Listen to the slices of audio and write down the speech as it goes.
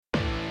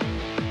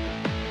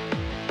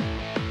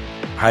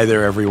Hi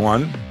there,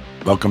 everyone.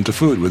 Welcome to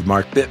Food with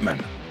Mark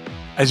Bittman.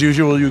 As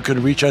usual, you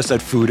can reach us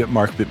at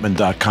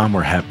food@markbittman.com.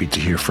 We're happy to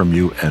hear from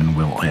you and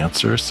we'll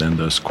answer.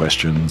 Send us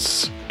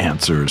questions,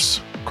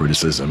 answers,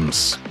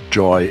 criticisms,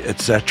 joy,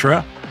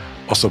 etc.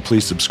 Also,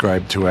 please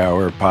subscribe to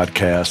our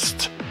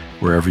podcast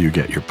wherever you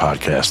get your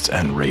podcasts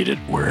and rate it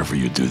wherever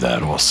you do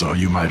that also.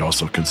 You might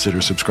also consider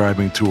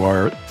subscribing to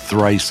our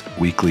thrice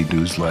weekly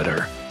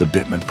newsletter, The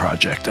Bittman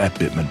Project, at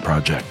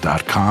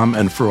bittmanproject.com.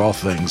 And for all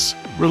things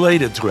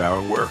related to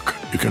our work,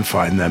 you can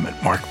find them at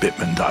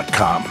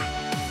markbittman.com.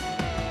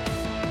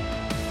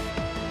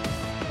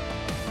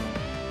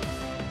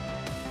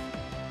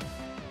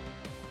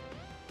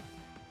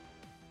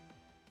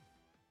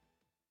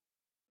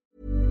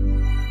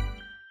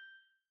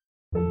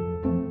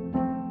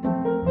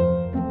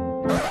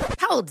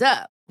 Hold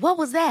up. What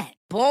was that?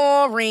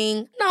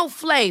 Boring. No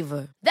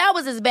flavor. That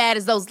was as bad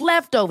as those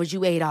leftovers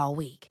you ate all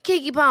week.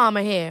 Keke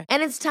Palmer here.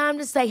 And it's time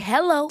to say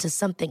hello to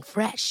something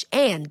fresh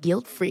and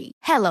guilt-free.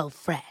 Hello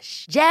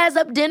Fresh. Jazz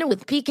up dinner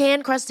with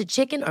pecan-crusted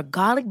chicken or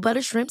garlic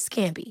butter shrimp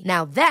scampi.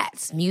 Now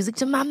that's music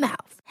to my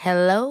mouth.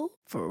 Hello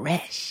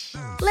Fresh.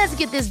 Let's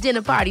get this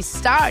dinner party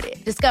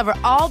started. Discover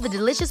all the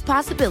delicious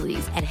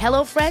possibilities at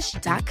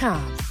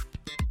hellofresh.com.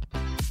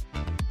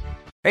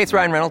 Hey, it's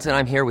Ryan Reynolds, and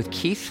I'm here with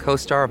Keith,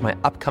 co-star of my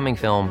upcoming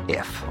film,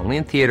 If, only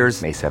in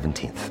theaters May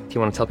 17th. Do you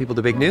want to tell people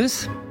the big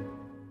news?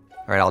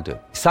 All right, I'll do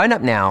it. Sign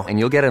up now and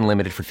you'll get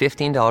unlimited for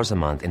 $15 a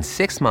month and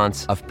 6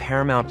 months of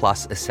Paramount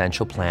Plus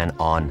Essential Plan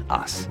on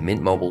us.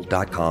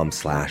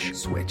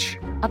 Mintmobile.com/switch.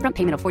 Upfront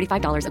payment of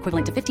 $45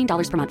 equivalent to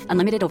 $15 per month.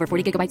 Unlimited over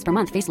 40 gigabytes per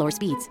month. Face lower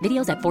speeds.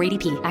 Videos at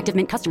 480p. Active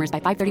Mint customers by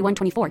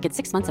 531.24 get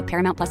 6 months of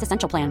Paramount Plus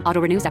Essential Plan. Auto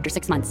renews after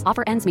 6 months.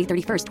 Offer ends May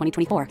 31st,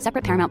 2024.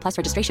 Separate Paramount Plus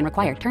registration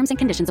required. Terms and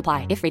conditions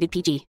apply if rated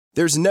PG.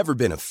 There's never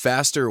been a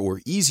faster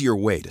or easier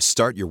way to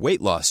start your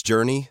weight loss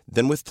journey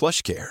than with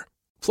PlushCare.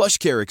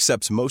 PlushCare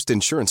accepts most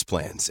insurance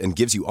plans and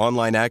gives you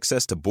online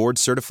access to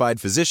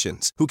board-certified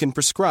physicians who can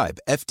prescribe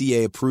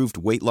FDA-approved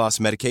weight loss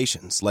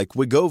medications like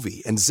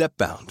Wegovy and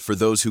Zepbound for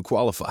those who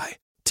qualify.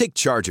 Take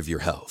charge of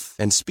your health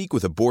and speak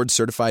with a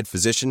board-certified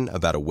physician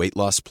about a weight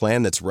loss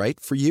plan that's right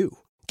for you.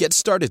 Get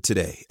started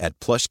today at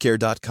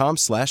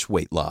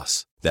plushcare.com/weight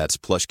loss. That's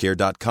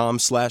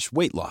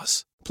plushcare.com/weight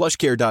loss.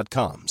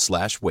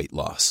 plushcare.com/weight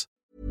loss.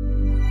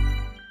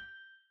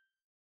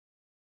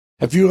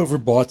 Have you ever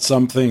bought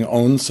something,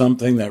 owned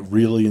something that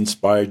really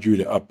inspired you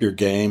to up your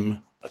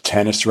game? A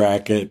tennis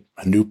racket,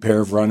 a new pair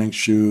of running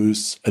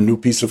shoes, a new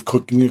piece of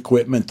cooking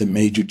equipment that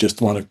made you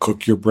just want to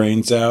cook your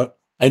brains out?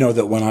 I know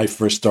that when I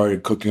first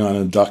started cooking on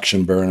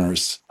induction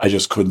burners, I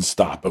just couldn't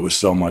stop. It was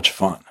so much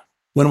fun.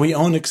 When we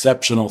own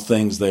exceptional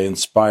things, they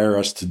inspire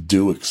us to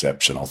do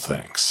exceptional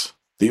things.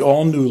 The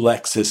all-new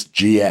Lexus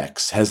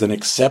GX has an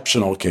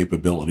exceptional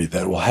capability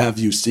that will have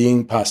you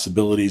seeing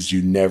possibilities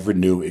you never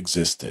knew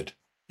existed.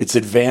 Its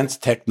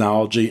advanced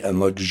technology and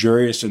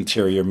luxurious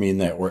interior mean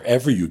that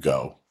wherever you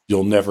go,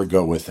 you'll never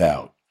go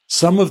without.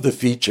 Some of the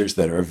features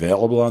that are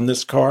available on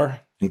this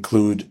car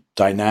include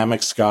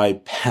dynamic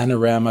sky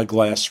panorama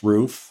glass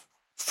roof,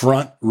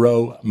 front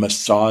row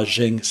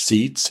massaging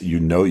seats, you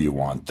know you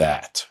want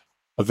that.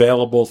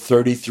 Available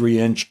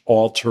 33-inch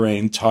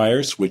all-terrain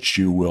tires, which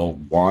you will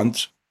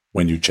want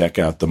when you check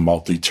out the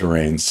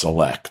multi-terrain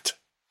Select.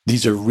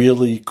 These are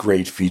really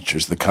great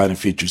features, the kind of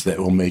features that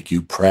will make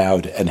you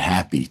proud and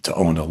happy to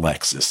own a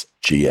Lexus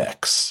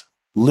GX.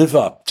 Live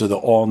up to the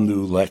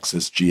all-new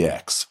Lexus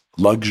GX,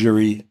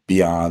 luxury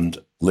beyond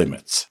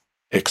limits.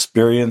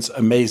 Experience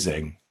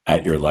amazing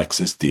at your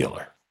Lexus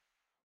dealer.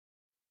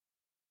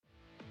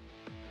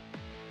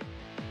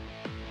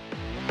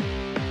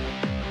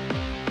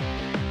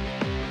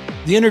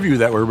 The interview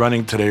that we're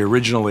running today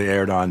originally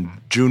aired on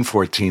June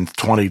 14th,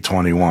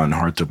 2021.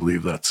 Hard to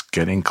believe that's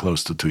getting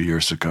close to 2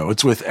 years ago.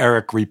 It's with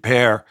Eric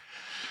Ripert,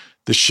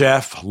 the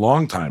chef,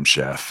 longtime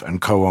chef, and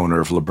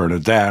co-owner of Le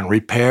Bernardin.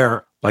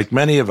 Ripert, like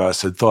many of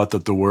us, had thought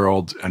that the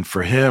world, and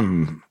for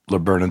him, Le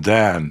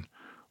Bernardin,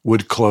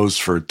 would close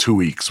for 2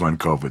 weeks when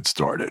COVID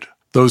started.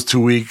 Those 2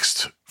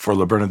 weeks for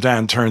Le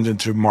Bernardin turned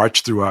into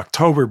March through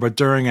October, but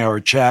during our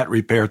chat,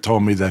 Ripert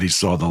told me that he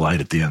saw the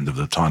light at the end of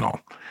the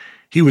tunnel.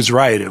 He was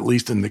right, at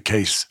least in the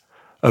case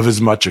of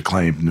his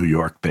much-acclaimed New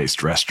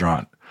York-based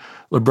restaurant.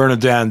 Le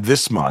Bernardin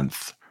this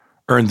month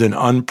earned an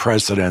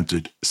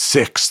unprecedented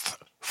 6th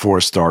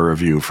 4-star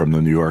review from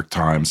the New York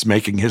Times,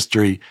 making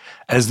history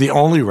as the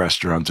only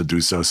restaurant to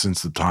do so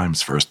since the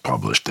Times first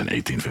published in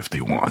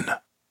 1851.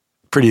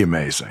 Pretty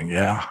amazing,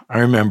 yeah? I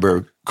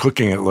remember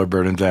cooking at Le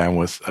Bernardin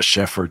with a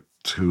chef or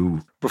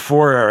two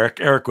before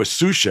Eric. Eric was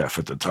sous chef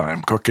at the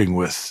time, cooking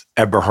with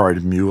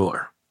Eberhard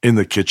Mueller in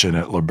the kitchen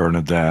at Le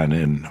Bernardin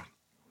in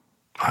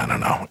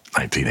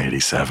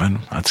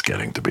 1987. That's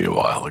getting to be a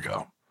while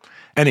ago.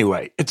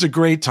 Anyway, it's a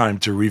great time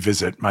to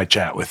revisit my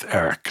chat with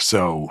Eric.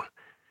 So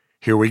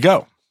here we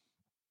go.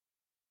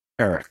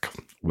 Eric,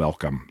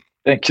 welcome.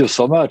 Thank you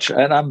so much.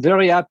 And I'm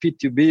very happy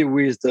to be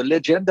with the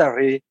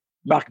legendary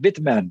Mark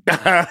Bittman.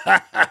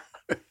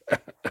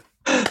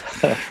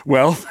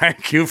 Well,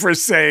 thank you for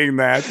saying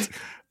that.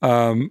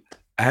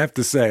 I have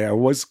to say,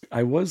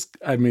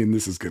 I mean,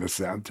 this is going to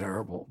sound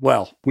terrible.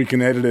 Well, we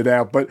can edit it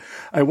out, but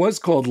I was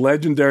called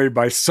legendary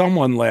by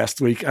someone last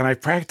week and I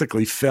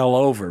practically fell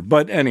over.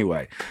 But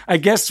anyway, I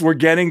guess we're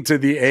getting to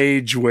the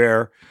age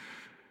where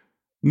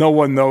no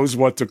one knows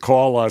what to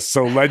call us.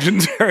 So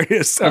legendary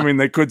is, I mean,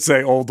 they could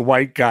say old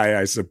white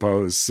guy, I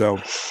suppose. So.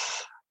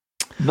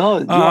 No,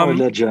 you are a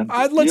legend.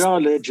 You are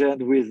a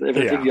legend with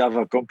everything you have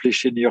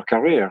accomplished in your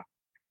career.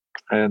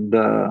 And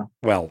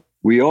well,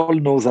 we all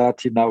know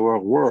that in our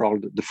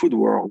world, the food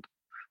world.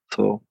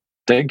 So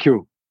thank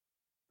you.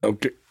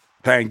 Okay.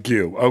 Thank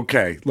you.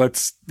 Okay.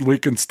 We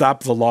can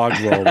stop the log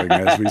rolling,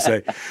 as we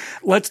say.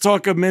 Let's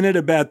talk a minute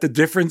about the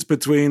difference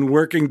between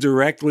working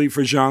directly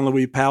for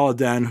Jean-Louis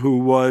Paladin, who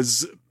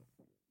was,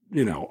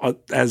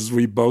 as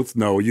we both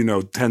know,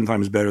 10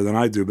 times better than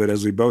I do, but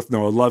as we both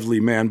know, a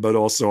lovely man, but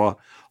also a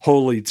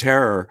holy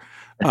terror.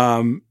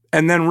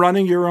 And then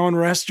running your own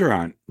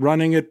restaurant,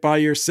 running it by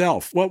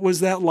yourself. What was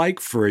that like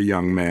for a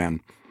young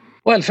man?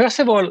 Well, first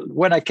of all,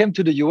 when I came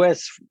to the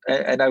US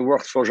and I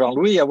worked for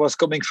Jean-Louis, I was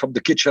coming from the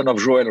kitchen of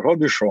Joël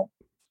Robuchon.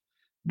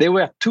 They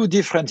were two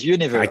different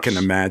universes. I can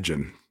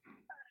imagine.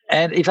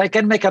 And if I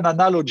can make an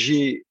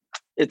analogy,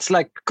 it's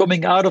like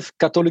coming out of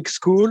Catholic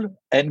school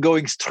and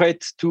going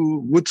straight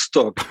to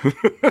Woodstock.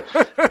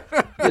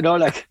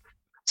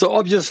 So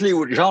obviously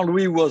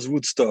Jean-Louis was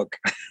Woodstock.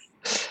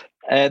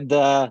 And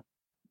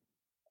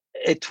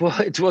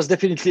it was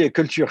definitely a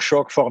culture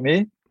shock for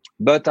me,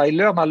 but I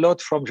learned a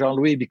lot from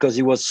Jean-Louis because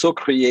he was so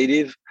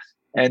creative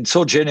and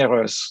so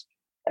generous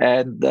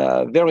and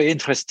very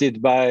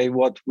interested by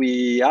what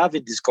we have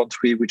in this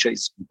country, which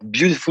is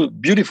beautiful,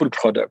 beautiful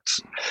products,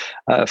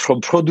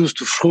 from produce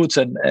to fruits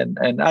and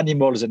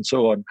animals and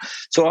so on.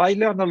 So I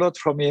learned a lot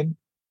from him.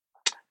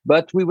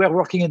 But we were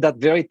working in that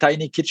very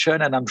tiny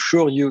kitchen, and I'm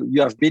sure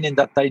you have been in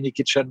that tiny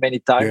kitchen many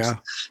times. Yeah.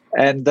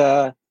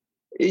 And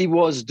he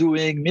was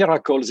doing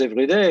miracles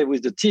every day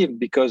with the team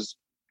because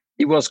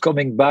he was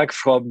coming back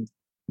from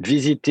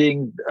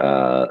visiting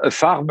a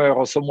farmer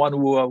or someone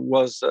who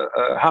was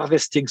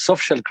harvesting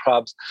soft-shell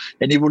crabs,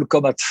 and he would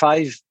come at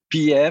 5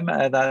 p.m.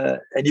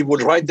 and he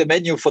would write the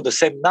menu for the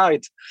same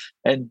night,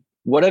 and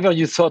whatever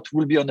you thought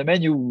would be on the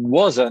menu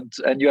wasn't,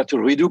 and you had to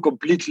redo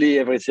completely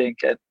everything.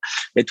 And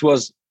it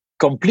was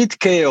complete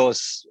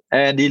chaos,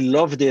 and he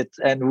loved it,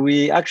 and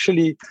we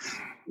actually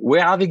were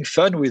having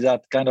fun with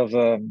that kind of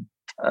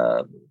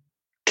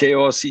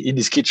chaos in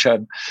his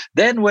kitchen.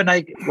 Then when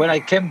I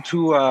came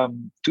to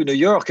New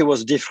York, it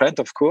was different,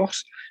 of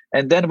course.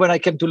 And then when I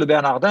came to Le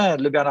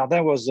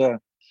Bernardin was a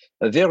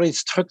very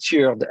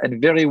structured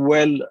and very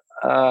well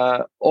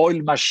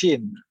oiled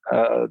machine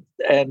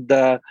and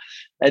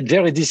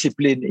very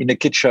disciplined in the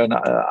kitchen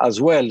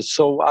as well.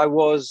 So I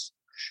was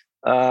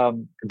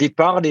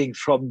departing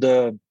from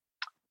the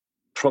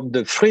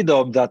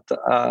freedom that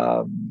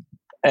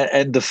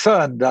and the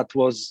fun that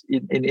was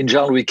in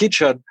Jean-Louis'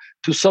 kitchen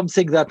to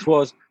something that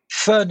was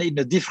fun in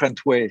a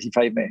different way, if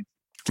I may.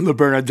 Le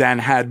Bernardin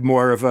had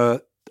more of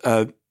a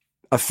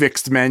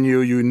fixed menu.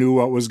 You knew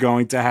what was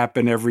going to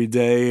happen every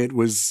day. It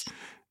was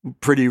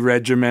pretty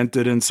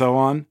regimented and so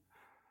on.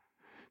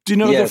 Do you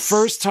know, yes. The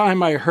first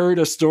time I heard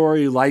a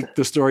story like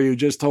the story you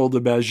just told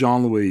about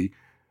Jean-Louis,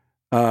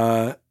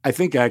 I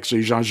think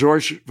actually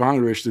Jean-Georges Van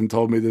Richten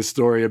told me this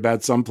story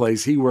about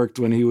someplace he worked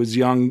when he was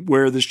young,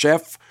 where the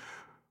chef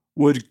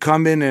would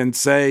come in and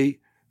say,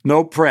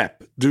 "No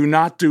prep, do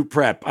not do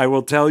prep. I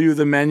will tell you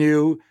the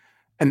menu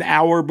an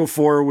hour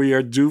before we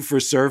are due for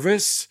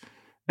service,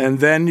 and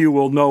then you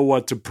will know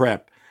what to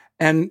prep."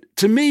 And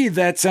to me,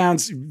 that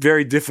sounds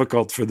very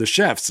difficult for the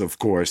chefs, of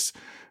course.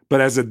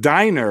 But as a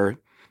diner,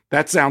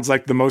 that sounds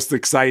like the most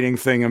exciting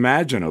thing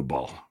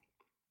imaginable.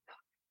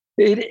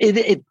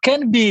 It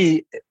can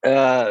be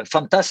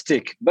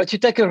fantastic, but you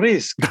take a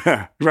risk.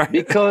 Right.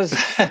 Because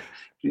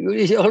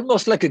it's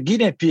almost like a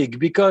guinea pig,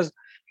 because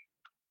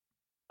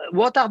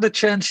what are the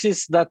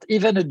chances that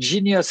even a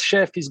genius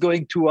chef is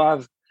going to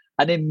have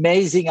an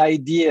amazing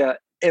idea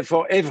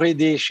for every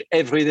dish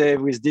every day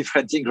with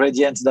different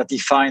ingredients that he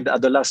finds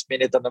at the last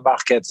minute on the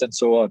markets and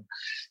so on?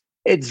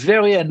 It's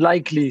very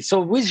unlikely. So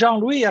with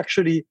Jean-Louis,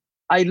 actually,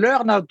 I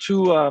learned how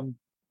to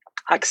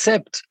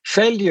accept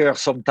failure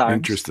sometimes.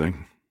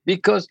 Interesting.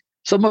 Because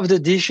some of the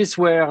dishes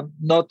were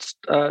not,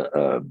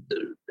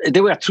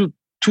 they were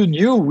too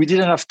new. We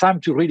didn't have time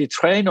to really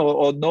train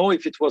or know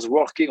if it was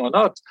working or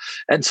not.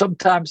 And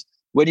sometimes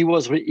when he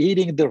was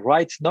eating the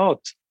right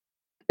note,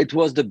 it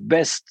was the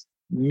best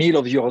meal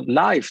of your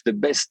life, the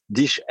best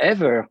dish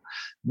ever.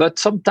 But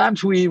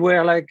sometimes we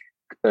were like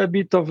a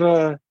bit of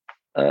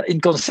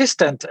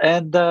inconsistent.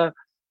 And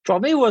for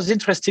me, it was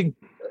interesting.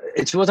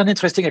 It was an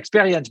interesting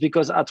experience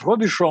because at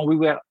Robuchon,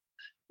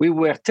 we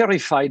were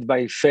terrified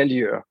by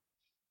failure.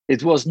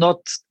 It was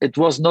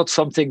not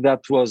something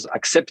that was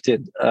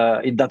accepted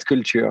in that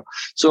culture.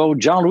 So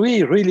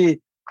Jean-Louis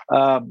really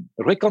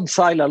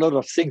reconciled a lot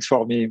of things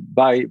for me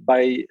by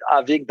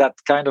having that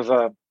kind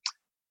of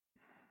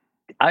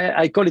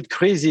I call it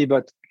crazy,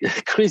 but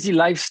crazy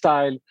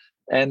lifestyle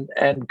and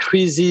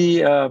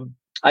crazy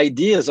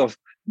ideas of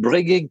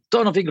bringing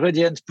ton of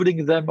ingredients,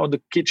 putting them on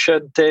the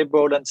kitchen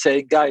table and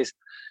saying, guys,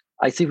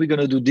 I think we're going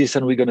to do this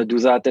and we're going to do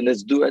that and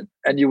let's do it.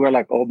 And you were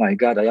like, oh my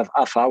God, I have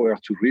half hour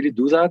to really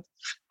do that.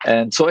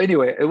 And so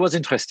anyway, it was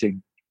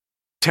interesting.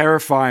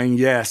 Terrifying,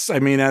 yes. I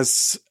mean,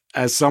 as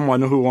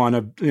someone who on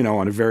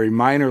a very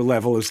minor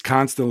level is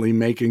constantly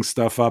making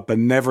stuff up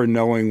and never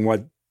knowing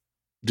what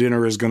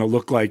dinner is going to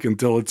look like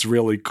until it's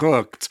really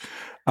cooked.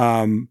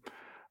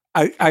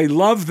 I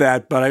love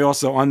that, but I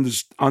also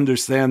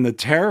understand the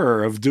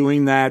terror of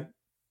doing that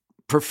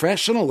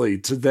professionally,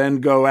 to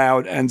then go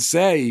out and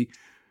say,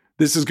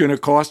 this is going to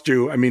cost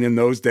you, I mean, in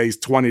those days,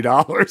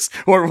 $20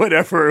 or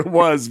whatever it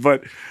was.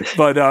 But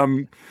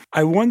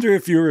I wonder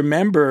if you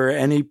remember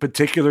any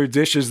particular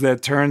dishes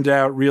that turned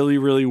out really,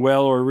 really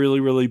well or really,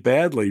 really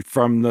badly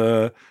from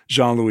the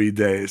Jean-Louis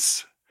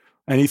days.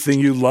 Anything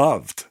you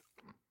loved?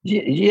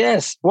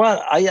 Yes.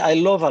 Well, I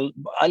love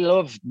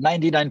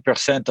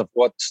 99% of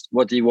what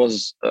he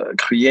was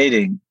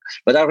creating.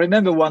 But I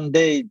remember one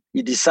day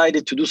he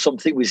decided to do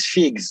something with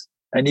figs,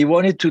 and he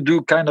wanted to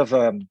do kind of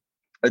a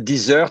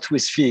dessert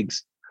with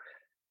figs.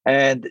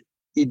 And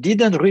he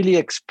didn't really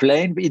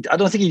explain. I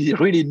don't think he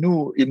really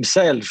knew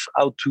himself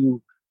how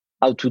to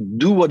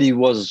do what he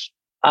was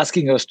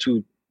asking us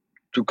to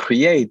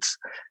create.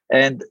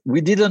 And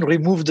we didn't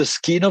remove the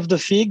skin of the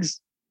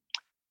figs.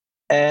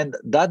 And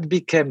that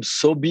became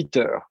so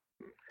bitter.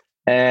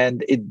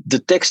 And the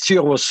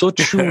texture was so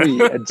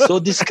chewy and so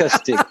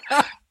disgusting.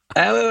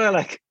 And we were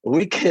like,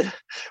 we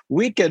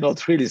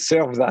cannot really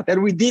serve that.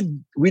 And we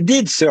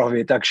did serve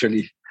it,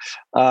 actually.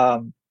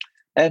 And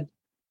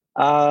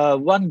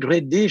one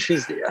great dish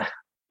is,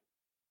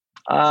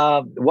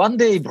 one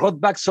day he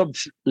brought back some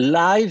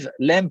live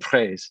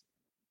lampreys.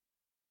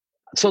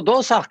 So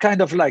those are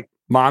kind of like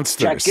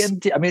monsters.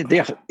 Gigantic. I mean,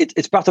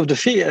 it's part of the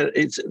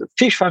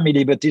fish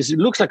family, but it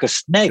looks like a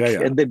snake,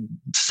 and they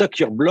suck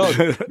your blood.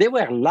 They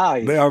were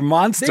live. They are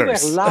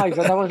monsters. They were live,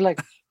 and I was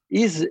like,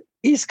 he's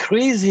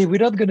crazy.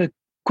 We're not going to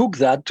cook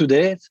that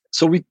today.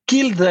 So we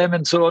killed them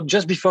and so on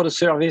just before the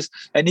service.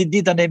 And he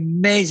did an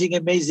amazing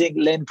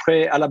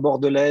lamprey à la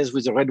bordelaise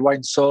with a red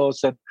wine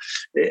sauce, and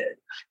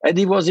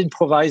he was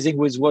improvising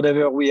with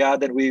whatever we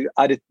had, and we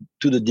added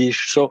to the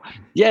dish. So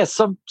yes,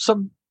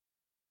 some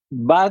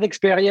bad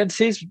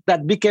experiences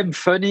that became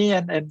funny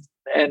and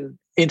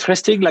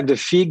interesting, like the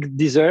fig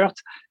dessert,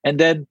 and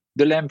then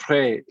the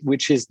lamprey,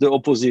 which is the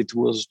opposite,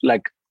 was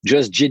like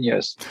just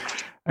genius.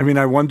 I mean,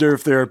 I wonder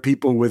if there are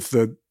people with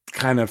the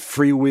kind of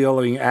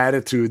freewheeling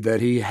attitude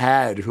that he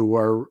had who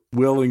are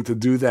willing to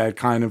do that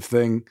kind of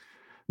thing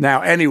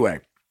now. Anyway,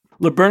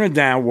 Le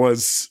Bernardin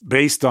was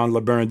based on Le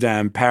Bernardin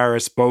in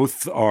Paris.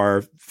 Both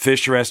are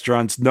fish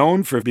restaurants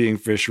known for being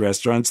fish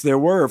restaurants. There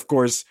were, of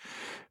course,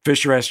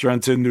 fish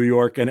restaurants in New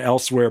York and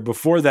elsewhere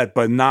before that,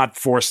 but not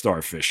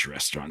four-star fish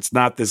restaurants,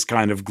 not this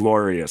kind of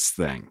glorious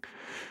thing.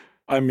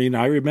 I mean,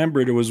 I remember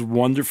it was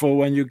wonderful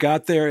when you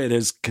got there. It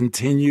has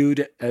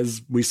continued,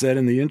 as we said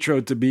in the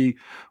intro, to be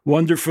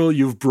wonderful.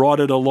 You've brought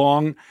it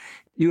along.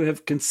 You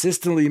have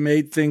consistently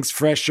made things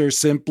fresher,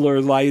 simpler,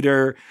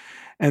 lighter,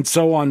 and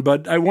so on.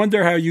 But I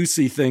wonder how you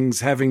see things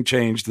having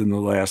changed in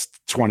the last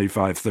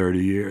 25,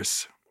 30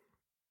 years.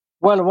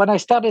 Well, when I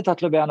started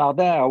at Le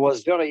Bernardin, I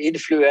was very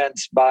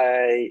influenced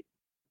by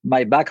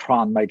my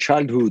background, my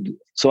childhood.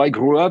 So I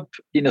grew up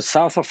in the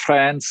south of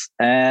France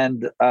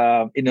and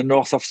in the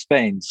north of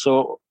Spain.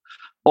 So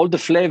all the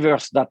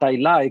flavors that I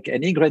like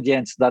and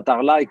ingredients that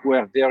I like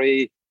were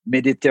very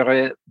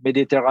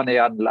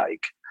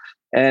Mediterranean-like.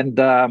 And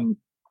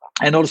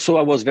also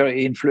I was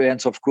very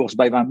influenced, of course,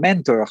 by my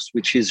mentors,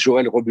 which is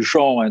Joël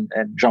Robuchon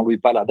and Jean-Louis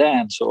Palladin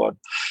and so on.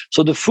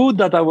 So the food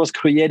that I was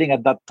creating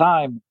at that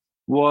time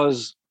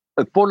was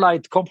a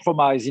polite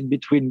compromise in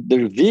between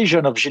the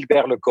vision of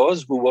Gilbert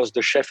Lecoz, who was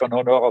the chef en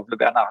honneur of Le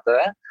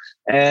Bernardin,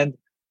 and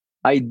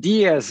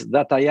ideas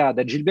that I had.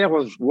 And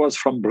Gilbert was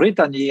from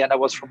Brittany and I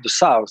was from the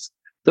south.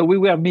 So we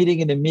were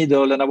meeting in the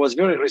middle, and I was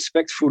very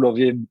respectful of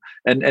him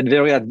and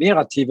very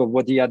admirative of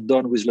what he had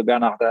done with Le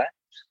Bernardin.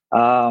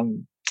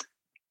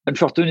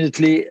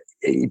 Unfortunately,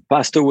 he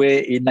passed away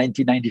in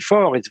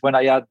 1994. It's when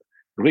I had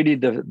really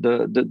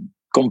the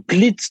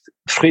complete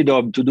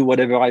freedom to do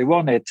whatever I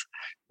wanted.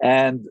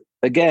 And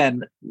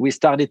again, we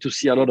started to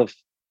see a lot of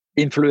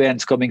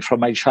influence coming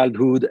from my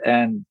childhood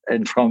and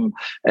from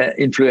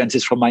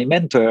influences from my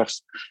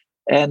mentors.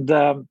 And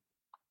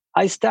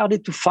I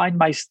started to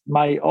find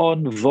my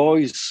own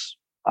voice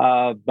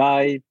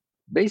by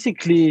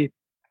basically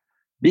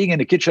being in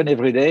the kitchen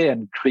every day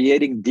and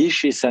creating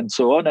dishes and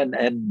so on,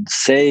 and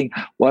saying,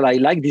 well, I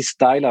like this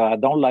style, or I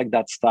don't like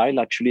that style.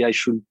 Actually, I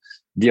should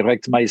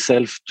direct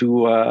myself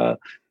to a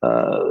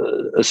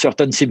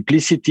certain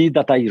simplicity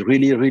that I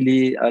really,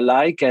 really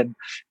like, and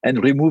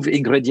remove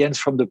ingredients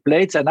from the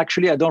plates. And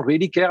actually, I don't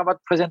really care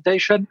about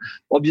presentation.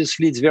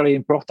 Obviously, it's very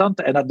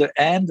important. And at the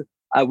end,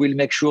 I will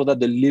make sure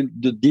that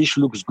the dish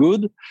looks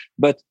good.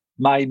 But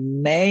my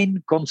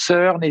main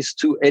concern is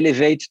to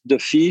elevate the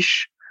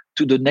fish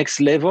to the next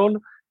level,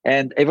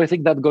 and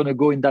everything that's going to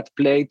go in that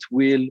plate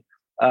will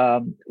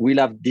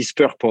have this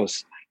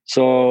purpose.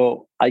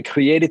 So I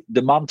created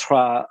the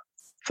mantra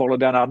for Le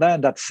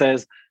Bernardin that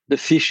says the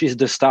fish is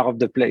the star of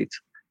the plate,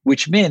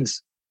 which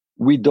means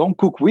we don't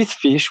cook with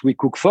fish, we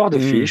cook for the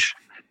fish.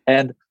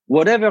 And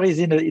whatever is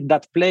in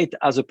that plate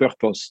has a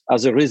purpose,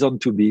 has a reason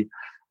to be.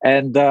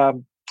 And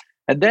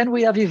then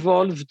we have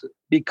evolved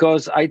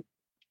because I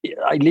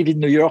live in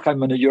New York.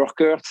 I'm a New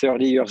Yorker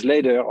 30 years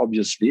later,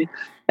 obviously.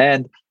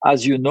 And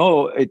as you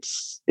know,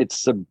 it's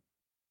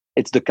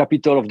the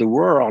capital of the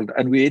world,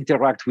 and we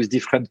interact with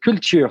different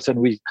cultures,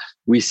 and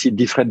we see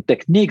different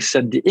techniques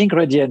and the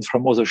ingredients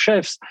from other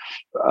chefs.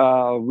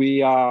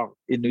 We are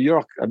in New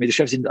York. I mean,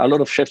 a lot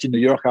of chefs in New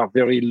York are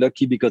very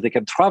lucky because they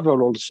can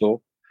travel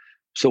also.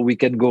 So we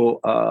can go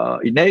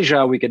in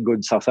Asia, we can go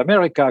in South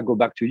America, go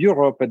back to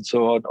Europe and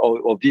so on,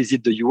 or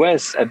visit the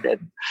US and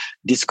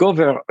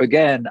discover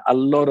again a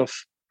lot of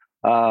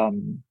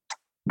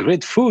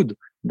great food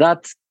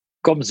that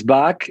comes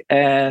back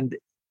and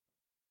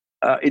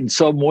in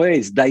some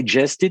ways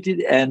digested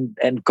and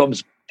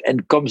comes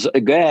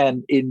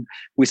again in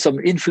with some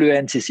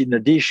influences in the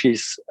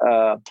dishes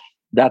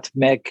that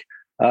make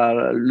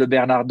Le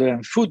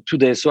Bernardin food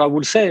today. So I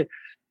would say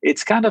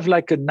it's kind of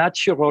like a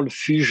natural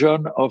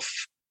fusion of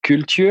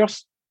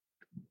cultures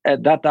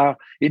that are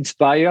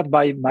inspired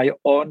by my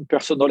own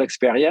personal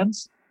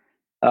experience.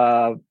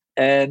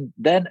 And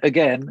then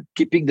again,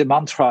 keeping the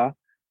mantra,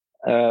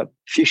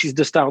 fish is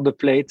the star of the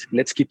plate.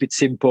 Let's keep it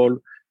simple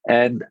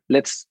and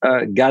let's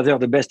gather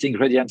the best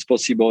ingredients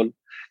possible.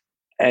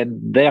 And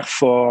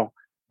therefore,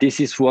 this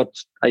is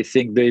what I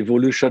think the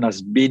evolution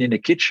has been in the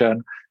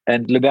kitchen.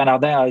 And Le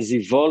Bernardin has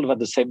evolved at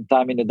the same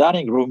time in the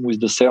dining room with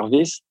the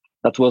service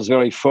that was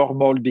very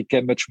formal,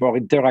 became much more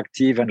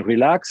interactive and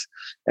relaxed.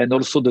 And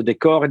also the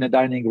decor in the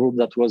dining room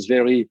that was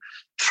very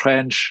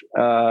French,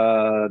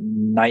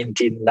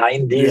 1990s,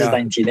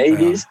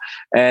 1980s.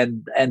 Yeah.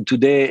 And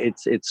today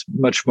it's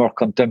much more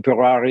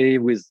contemporary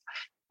with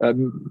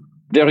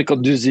very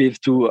conducive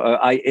to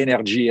high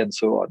energy and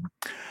so on.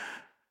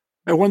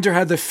 I wonder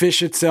how the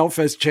fish itself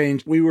has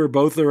changed. We were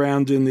both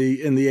around in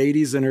the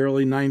 80s and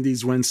early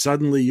 90s when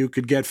suddenly you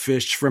could get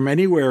fish from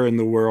anywhere in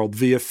the world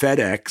via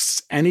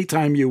FedEx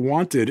anytime you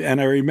wanted. And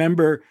I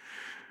remember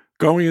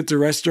going into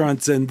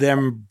restaurants and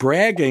them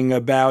bragging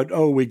about,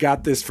 oh, we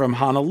got this from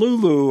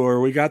Honolulu, or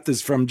we got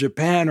this from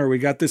Japan, or we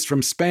got this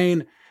from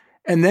Spain.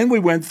 And then we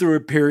went through a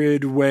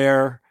period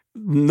where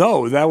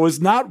no, that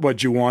was not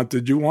what you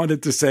wanted. You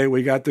wanted to say,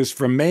 we got this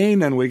from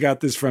Maine, and we got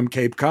this from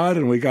Cape Cod,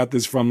 and we got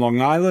this from Long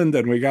Island,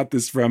 and we got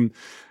this from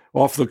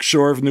off the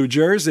shore of New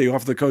Jersey,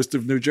 off the coast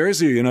of New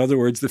Jersey. In other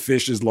words, the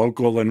fish is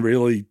local and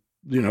really,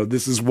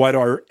 this is what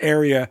our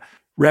area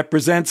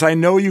represents. I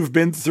know you've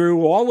been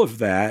through all of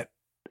that.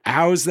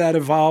 How has that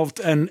evolved,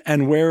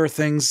 and where are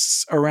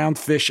things around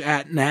fish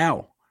at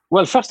now?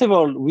 Well, first of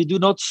all, we do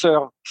not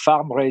serve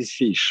farm-raised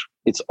fish.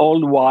 It's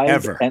all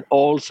wild and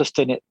all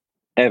sustainable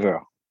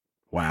ever.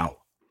 Wow.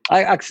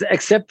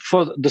 Except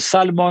for the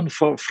salmon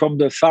from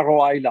the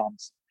Faroe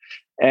Islands.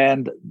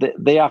 And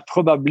they are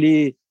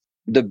probably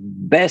the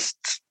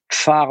best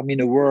farm in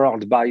the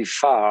world by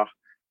far.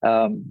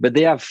 But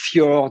they have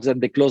fjords, and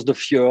they close the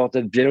fjord,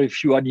 and very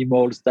few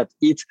animals that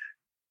eat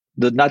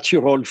the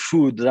natural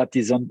food that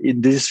is on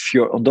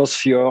those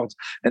fjords.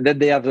 And then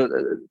they have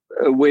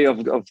a way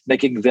of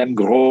making them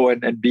grow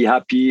and be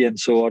happy and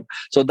so on.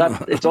 So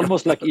that it's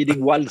almost like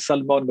eating wild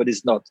salmon, but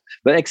it's not.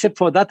 But except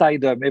for that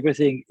item,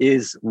 everything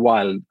is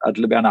wild at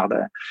Le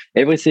Bernardin.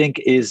 Everything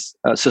is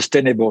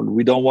sustainable.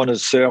 We don't want to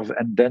serve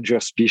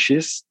endangered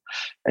species.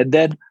 And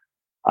then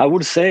I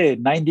would say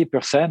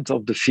 90%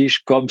 of the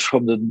fish comes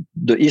from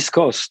the East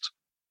Coast,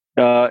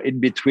 in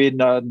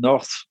between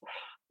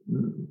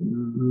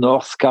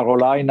North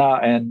Carolina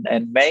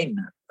and Maine,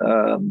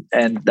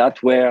 and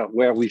that's where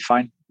we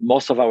find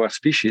most of our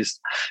species.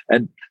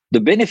 And the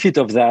benefit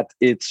of that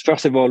is,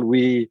 first of all,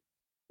 we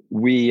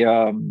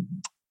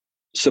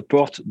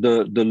support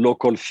the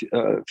local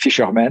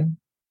fishermen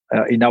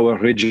in our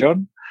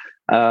region,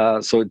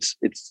 so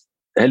it's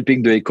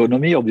helping the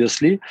economy,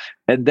 obviously.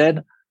 And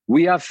then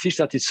we have fish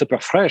that is super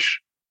fresh.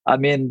 I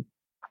mean,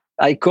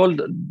 I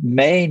called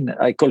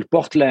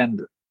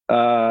Portland,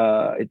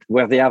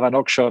 where they have an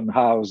auction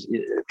house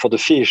for the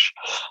fish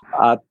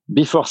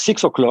before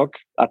 6 o'clock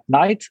at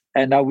night,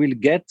 and I will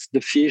get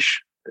the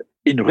fish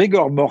in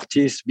rigor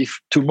mortis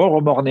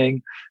tomorrow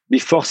morning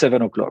before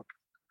 7 o'clock.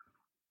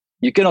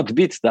 You cannot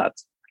beat that.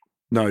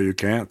 No, you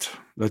can't.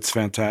 That's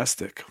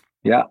fantastic.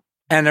 Yeah.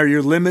 And are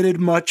you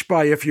limited much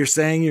by, if you're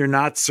saying you're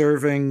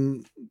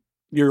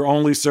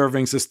only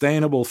serving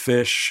sustainable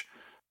fish,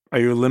 are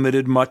you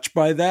limited much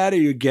by that? Are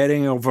you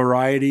getting a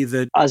variety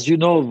that... As you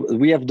know,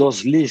 we have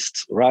those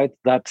lists, right,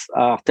 that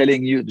are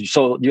telling you,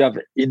 so you have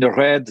in the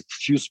red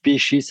few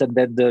species, and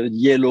then the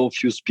yellow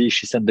few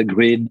species, and the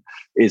green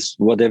is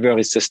whatever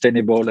is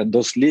sustainable. And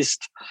those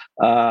lists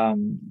are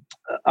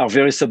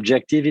very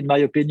subjective, in my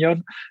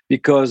opinion,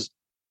 because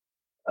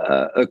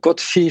a caught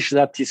fish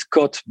that is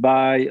caught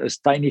by a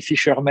tiny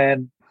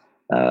fisherman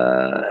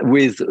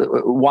with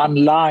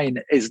one line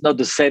is not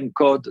the same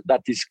cod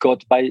that is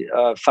caught by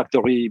a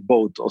factory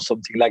boat or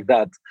something like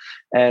that.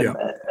 And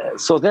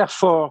so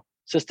therefore,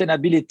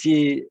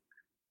 sustainability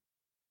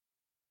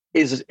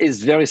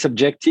is very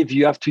subjective.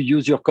 You have to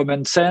use your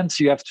common sense.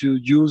 You have to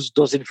use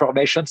those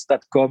informations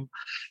that come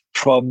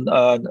from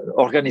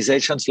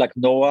organizations like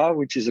NOAA,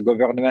 which is a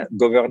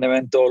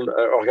governmental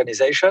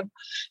organization,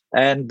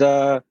 and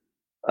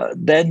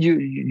then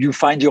you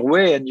find your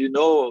way, and you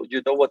know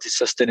what is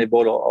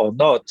sustainable or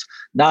not.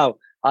 Now,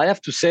 I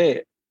have to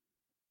say,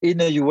 in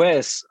the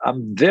US,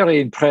 I'm very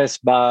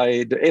impressed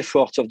by the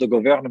efforts of the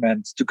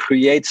government to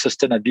create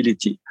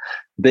sustainability.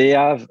 They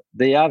have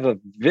a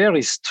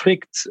very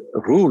strict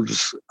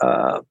rules,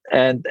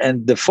 and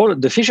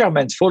the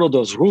fishermen follow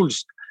those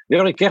rules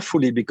very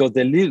carefully, because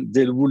they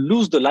will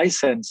lose the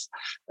license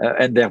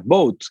and their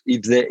boat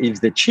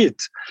if they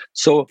cheat.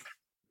 So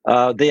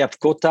they have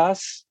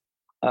quotas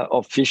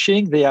of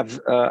fishing. They have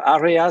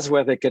areas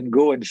where they can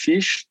go and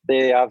fish.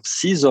 They have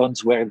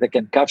seasons where they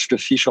can catch the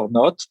fish or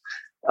not.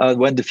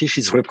 When the fish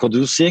is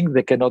reproducing,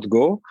 they cannot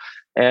go,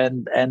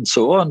 and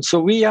so on. So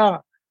we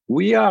are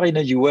in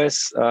the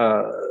US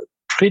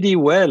pretty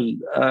well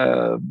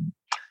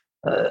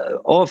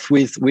off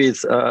with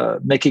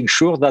making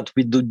sure that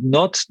we do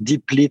not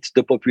deplete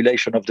the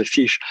population of the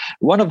fish.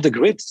 One of the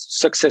great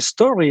success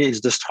stories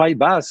is the striped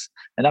bass,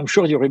 and I'm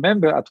sure you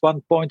remember at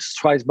one point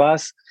striped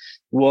bass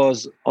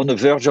was on the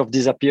verge of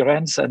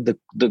disappearance, and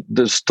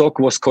the stock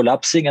was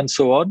collapsing and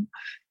so on.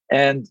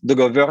 And the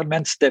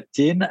government stepped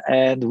in,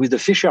 and with the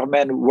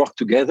fishermen worked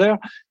together.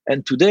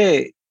 And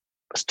today,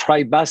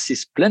 striped bass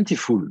is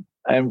plentiful.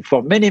 And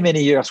for many,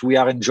 many years, we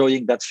are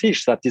enjoying that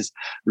fish that is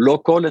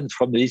local and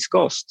from the East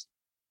Coast.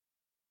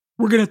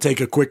 We're going to take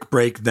a quick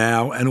break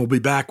now, and we'll be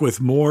back with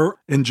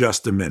more in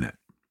just a minute.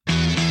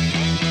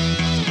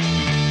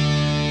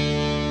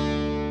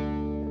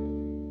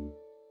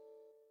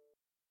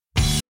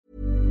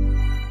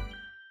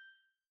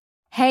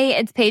 Hey,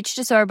 it's Paige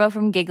DeSorbo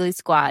from Giggly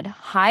Squad.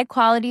 High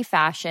quality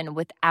fashion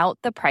without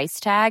the price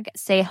tag.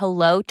 Say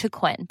hello to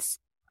Quince.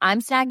 I'm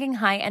snagging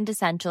high-end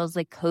essentials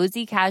like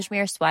cozy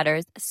cashmere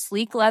sweaters,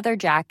 sleek leather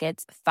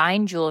jackets,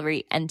 fine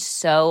jewelry, and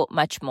so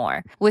much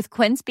more. With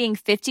Quince being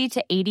 50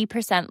 to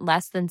 80%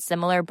 less than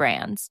similar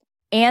brands.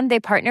 And they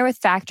partner with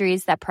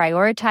factories that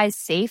prioritize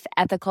safe,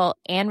 ethical,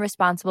 and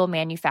responsible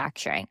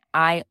manufacturing.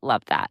 I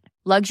love that.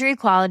 Luxury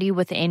quality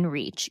within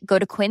reach. Go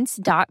to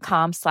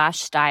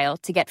quince.com/style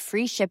to get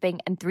free shipping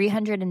and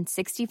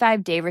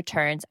 365-day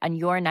returns on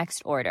your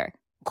next order.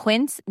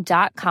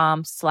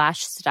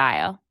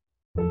 Quince.com/style.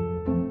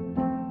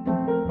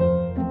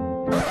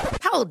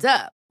 Hold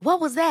up. What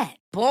was that?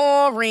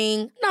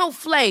 Boring. No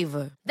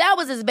flavor. That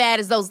was as bad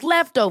as those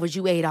leftovers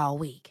you ate all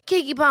week.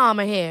 Keke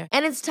Palmer here,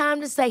 and it's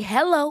time to say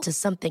hello to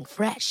something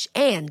fresh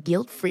and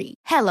guilt-free.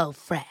 Hello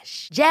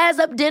Fresh. Jazz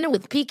up dinner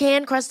with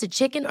pecan-crusted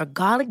chicken or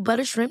garlic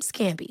butter shrimp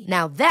scampi.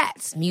 Now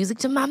that's music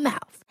to my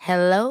mouth.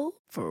 Hello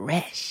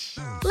Fresh.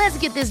 Let's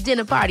get this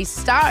dinner party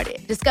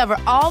started. Discover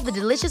all the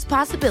delicious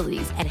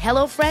possibilities at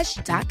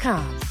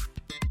hellofresh.com.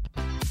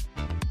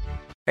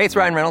 Hey, it's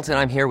Ryan Reynolds, and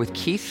I'm here with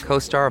Keith,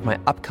 co-star of my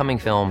upcoming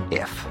film,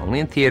 If, only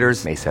in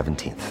theaters May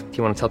 17th. Do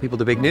you want to tell people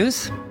the big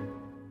news?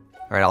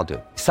 All right, I'll do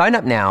it. Sign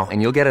up now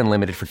and you'll get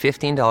unlimited for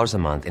 $15 a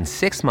month and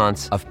 6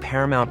 months of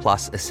Paramount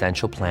Plus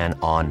Essential Plan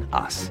on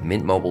us.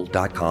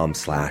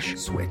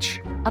 MintMobile.com/switch.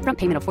 Upfront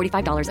payment of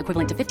 $45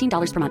 equivalent to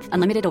 $15 per month.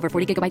 Unlimited over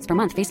 40 gigabytes per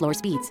month. Face lower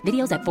speeds.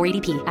 Videos at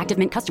 480p. Active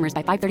Mint customers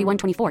by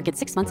 531.24 get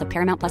 6 months of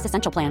Paramount Plus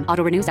Essential Plan.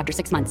 Auto renews after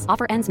 6 months.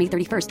 Offer ends May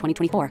 31st,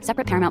 2024.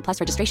 Separate Paramount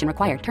Plus registration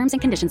required. Terms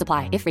and conditions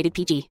apply if rated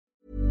PG.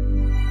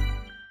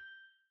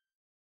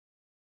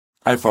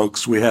 Hi,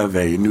 folks. We have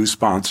a new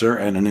sponsor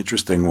and an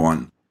interesting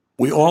one.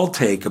 We all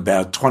take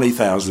about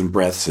 20,000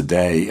 breaths a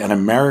day, and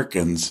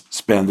Americans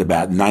spend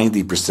about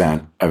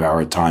 90% of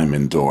our time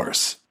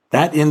indoors.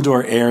 That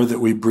indoor air that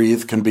we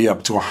breathe can be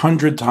up to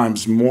 100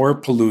 times more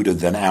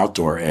polluted than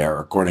outdoor air,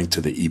 according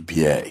to the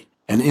EPA.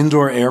 And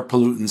indoor air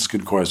pollutants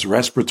can cause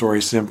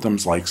respiratory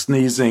symptoms like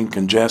sneezing,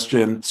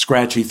 congestion,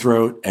 scratchy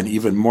throat, and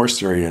even more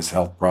serious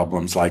health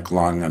problems like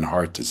lung and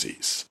heart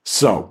disease.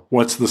 So,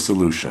 what's the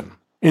solution?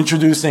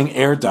 Introducing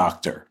Air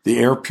Doctor, the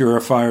air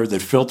purifier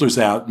that filters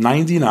out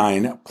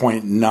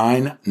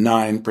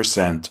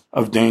 99.99%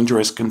 of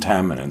dangerous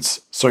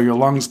contaminants, so your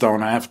lungs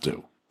don't have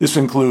to. This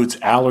includes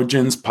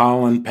allergens,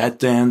 pollen, pet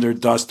dander,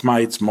 dust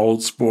mites,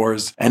 mold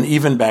spores, and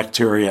even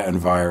bacteria and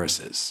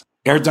viruses.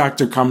 Air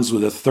Doctor comes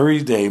with a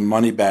 30-day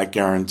money-back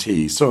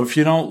guarantee, so if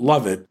you don't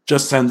love it,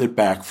 just send it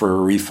back for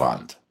a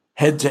refund.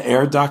 Head to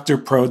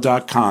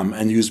airdoctorpro.com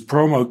and use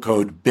promo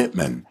code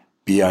BITTMAN,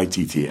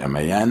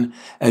 BITTMAN,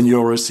 and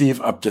you'll receive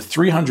up to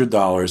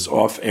 $300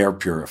 off air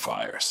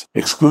purifiers.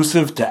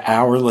 Exclusive to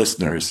our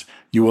listeners,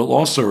 you will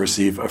also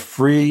receive a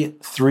free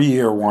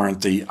 3-year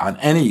warranty on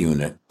any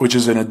unit, which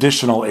is an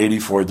additional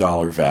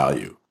 $84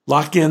 value.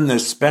 Lock in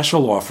this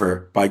special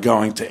offer by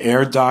going to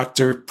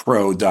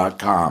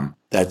airdoctorpro.com.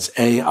 That's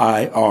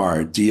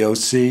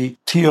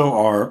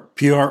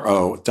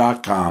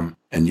airdoctorpro.com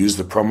and use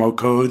the promo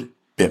code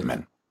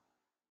BITTMAN.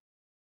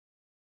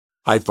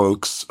 Hi,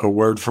 folks. A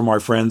word from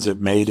our friends at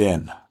Made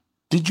In.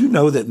 Did you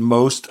know that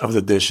most of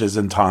the dishes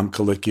in Tom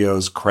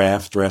Colicchio's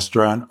craft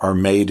restaurant are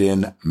made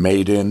in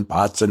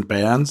pots and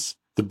pans?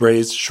 The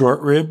braised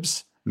short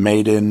ribs,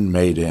 made in,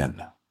 made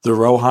in. The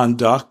Rohan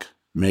duck,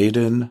 made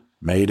in,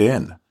 made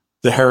in.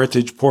 The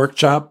heritage pork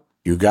chop,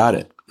 you got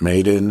it,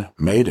 made in,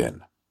 made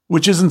in.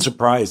 Which isn't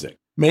surprising.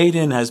 Made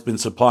in has been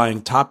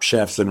supplying top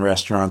chefs and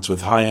restaurants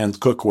with high-end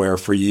cookware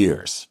for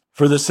years,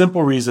 for the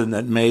simple reason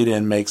that Made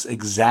in makes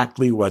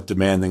exactly what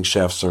demanding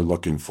chefs are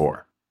looking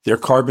for. Their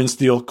carbon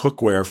steel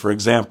cookware, for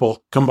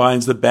example,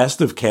 combines the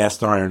best of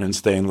cast iron and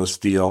stainless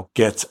steel,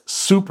 gets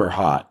super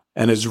hot,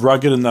 and is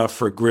rugged enough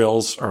for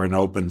grills or an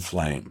open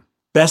flame.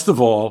 Best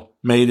of all,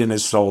 Made in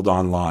is sold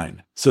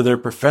online, so their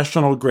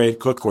professional-grade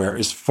cookware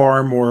is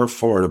far more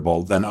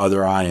affordable than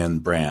other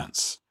high-end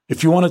brands.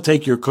 If you want to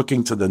take your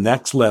cooking to the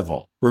next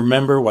level,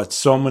 remember what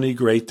so many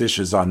great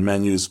dishes on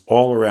menus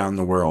all around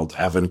the world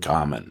have in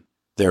common.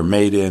 They're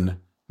made in,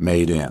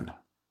 made in.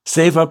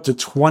 Save up to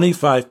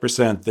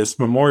 25% this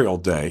Memorial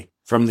Day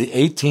from the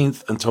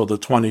 18th until the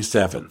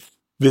 27th.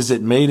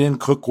 Visit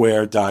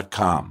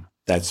madeincookware.com.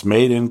 That's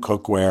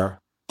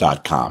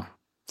madeincookware.com.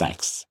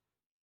 Thanks.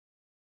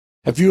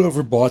 Have you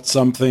ever bought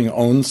something,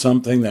 owned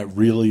something that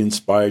really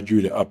inspired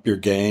you to up your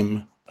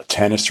game? A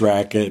tennis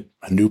racket,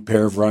 a new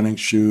pair of running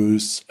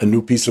shoes, a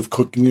new piece of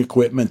cooking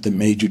equipment that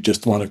made you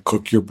just want to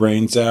cook your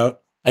brains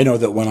out? I know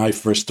that when I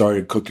first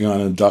started cooking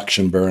on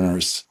induction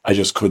burners, I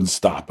just couldn't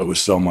stop. It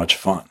was so much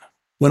fun.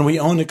 When we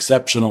own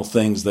exceptional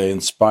things, they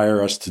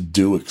inspire us to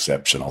do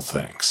exceptional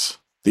things.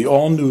 The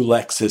all-new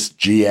Lexus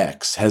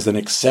GX has an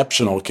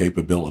exceptional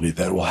capability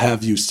that will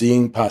have you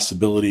seeing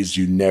possibilities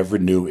you never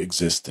knew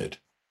existed.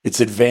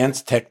 Its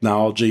advanced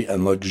technology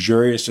and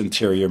luxurious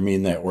interior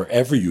mean that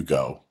wherever you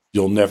go,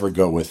 you'll never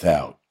go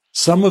without.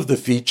 Some of the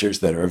features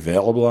that are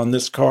available on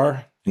this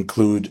car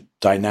include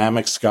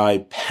dynamic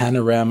sky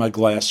panorama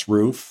glass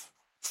roof,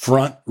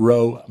 front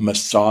row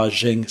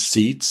massaging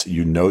seats,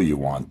 you know you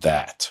want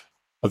that.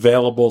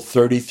 Available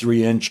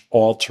 33-inch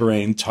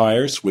all-terrain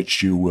tires,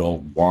 which you will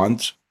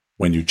want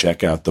when you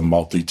check out the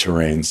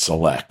Multi-Terrain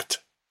Select.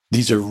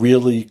 These are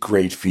really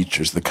great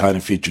features, the kind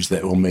of features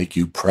that will make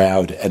you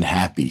proud and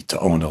happy to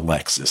own a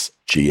Lexus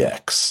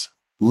GX.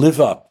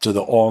 Live up to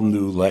the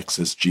all-new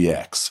Lexus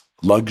GX.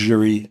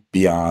 Luxury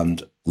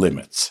beyond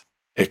limits.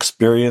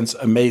 Experience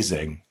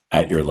amazing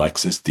at your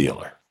Lexus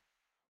dealer.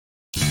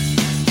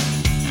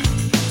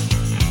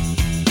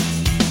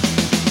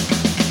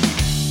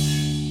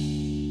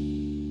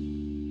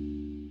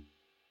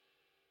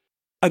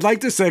 I'd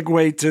like to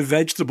segue to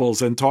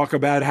vegetables and talk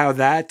about how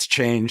that's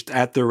changed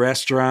at the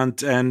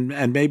restaurant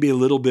and maybe a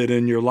little bit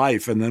in your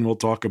life, and then we'll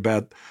talk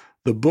about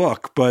the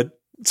book. But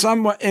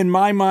somewhat in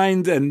my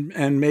mind,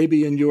 and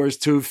maybe in yours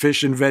too,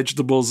 fish and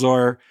vegetables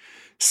are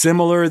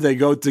similar. They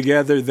go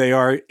together. They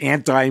are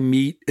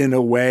anti-meat in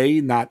a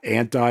way, not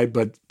anti,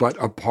 but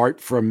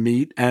apart from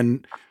meat,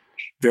 and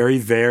very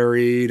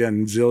varied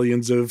and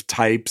zillions of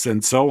types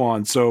and so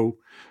on. So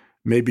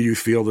maybe you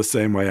feel the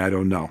same way. I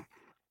don't know.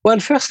 Well,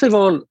 first of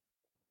all,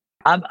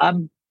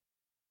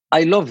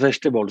 I love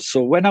vegetables.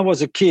 So when I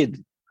was a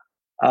kid,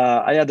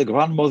 I had a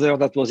grandmother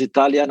that was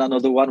Italian,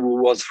 another one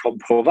who was from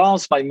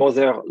Provence. My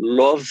mother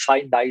loved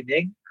fine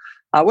dining.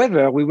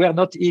 However, we were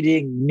not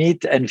eating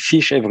meat and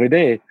fish every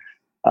day.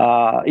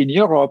 In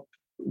Europe,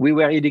 we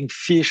were eating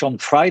fish on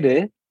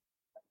Friday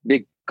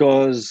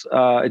because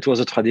it was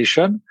a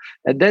tradition.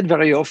 And then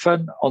very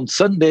often on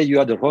Sunday, you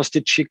had a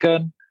roasted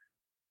chicken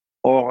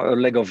or a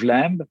leg of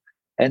lamb.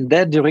 And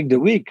then during the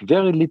week,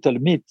 very little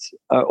meat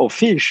or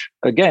fish.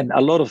 Again,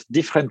 a lot of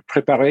different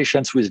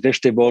preparations with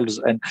vegetables.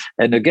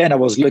 And again, I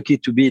was lucky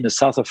to be in the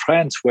south of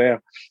France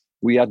where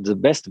we had the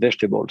best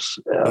vegetables.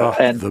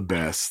 And the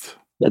best.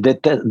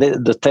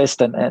 The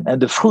taste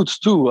and the fruits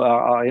too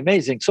are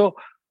amazing. So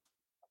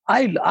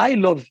I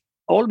love,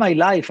 all my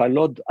life, I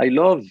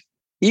love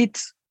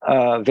eat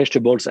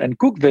vegetables and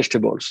cook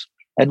vegetables.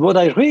 And what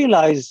I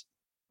realized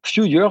a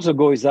few years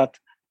ago is that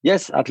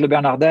yes, at Le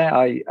Bernardin,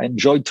 I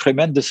enjoyed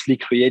tremendously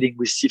creating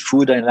with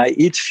seafood and I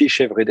eat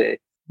fish every day.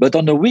 But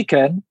on the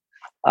weekend,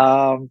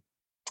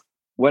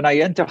 when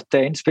I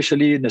entertain,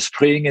 especially in the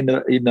spring, in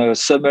the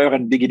summer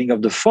and beginning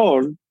of the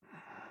fall,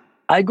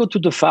 I go to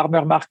the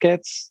farmer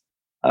markets.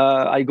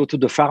 I go to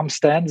the farm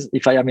stands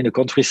if I am in the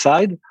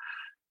countryside.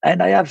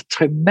 And I have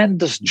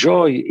tremendous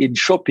joy in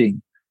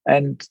shopping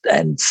and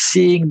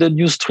seeing the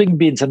new string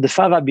beans and the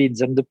fava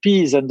beans and the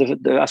peas and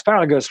the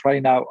asparagus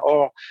right now,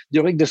 or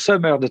during the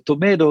summer, the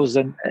tomatoes.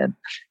 And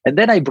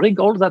then I bring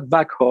all that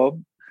back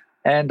home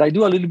and I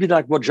do a little bit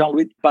like what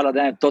Jean-Louis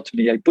Paladin taught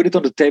me. I put it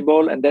on the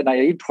table and then I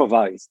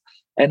improvise.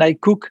 And I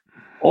cook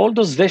all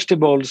those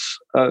vegetables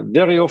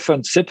very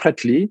often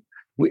separately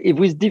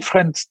with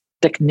different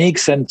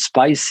techniques and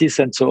spices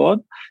and so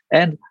on.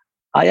 And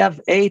I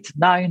have 8,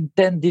 9,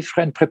 10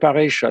 different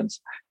preparations.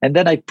 And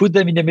then I put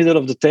them in the middle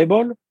of the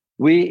table.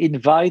 We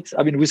invite,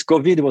 with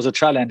COVID, it was a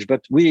challenge,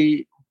 but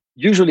we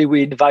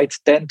invite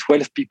 10,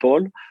 12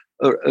 people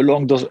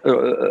along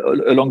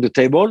the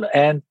table.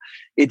 And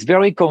it's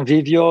very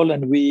convivial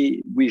and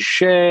we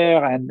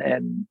share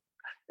and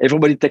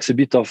everybody takes a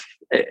bit of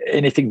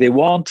anything they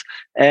want.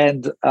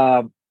 And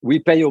we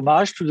pay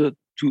homage to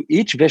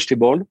each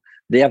vegetable.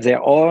 They have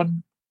their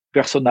own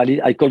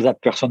personality. I call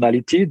that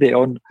personality, their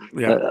own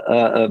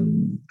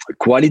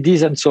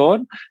qualities and so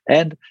on.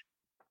 And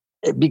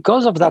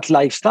because of that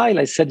lifestyle,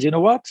 I said, you know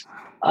what?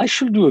 I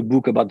should do a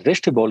book about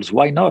vegetables.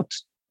 Why not?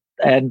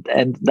 And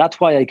that's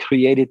why I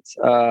created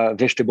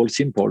Vegetable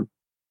Simple.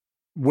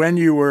 When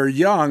you were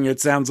young, it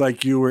sounds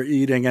like you were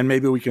eating, and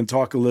maybe we can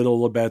talk a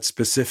little about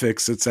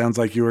specifics. It sounds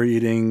like you were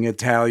eating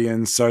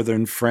Italian,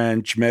 Southern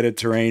French,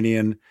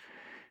 Mediterranean.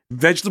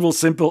 Vegetable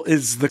Simple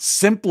is the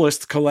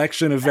simplest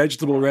collection of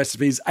vegetable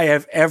recipes I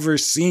have ever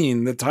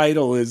seen. The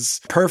title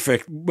is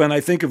perfect. When I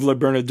think of Le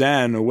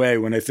Bernardin, in a way,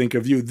 when I think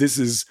of you, this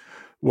is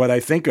what I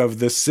think of,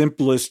 the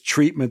simplest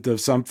treatment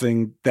of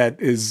something that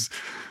is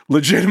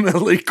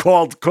legitimately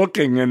called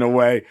cooking in a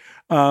way.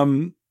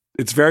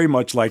 It's very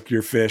much like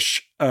your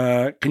fish.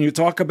 Can you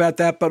talk about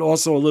that, but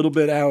also a little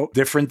bit how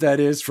different that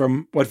is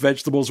from what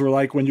vegetables were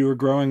like when you were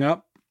growing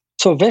up?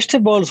 So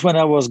vegetables, when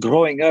I was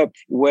growing up,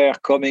 were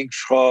coming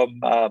from.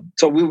 I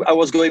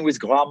was going with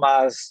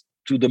grandmas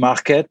to the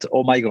market,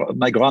 or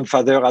my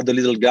grandfather had a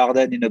little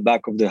garden in the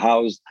back of the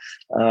house,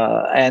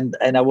 and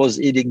I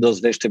was eating those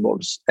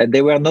vegetables, and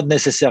they were not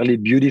necessarily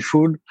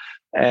beautiful,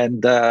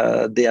 and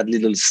they had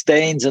little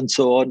stains and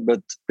so on,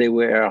 but they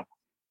were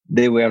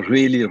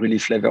really, really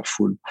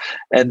flavorful.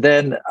 And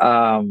then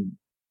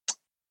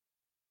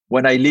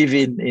when I live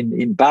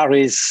in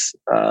Paris,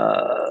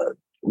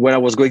 when I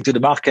was going to the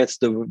markets,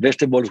 the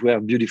vegetables were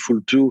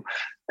beautiful too,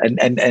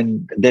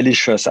 and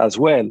delicious as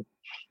well.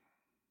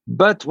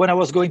 But when I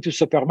was going to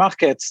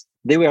supermarkets,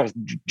 they were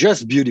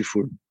just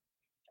beautiful.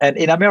 And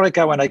in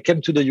America, when I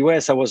came to the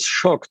US, I was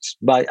shocked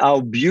by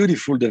how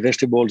beautiful the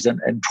vegetables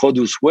and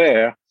produce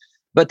were.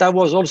 But I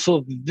was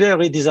also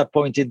very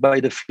disappointed by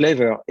the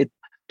flavor.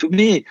 To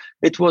me,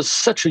 it was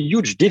such a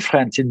huge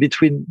difference in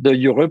between the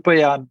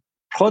European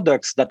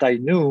products that I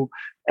knew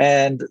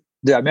and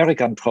the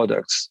American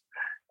products.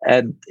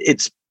 And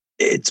it's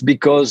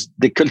because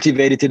they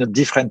cultivate it in a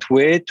different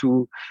way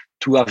to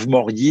have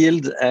more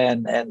yield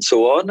and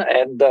so on.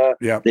 And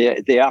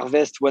they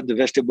harvest when the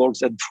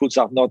vegetables and fruits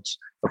are not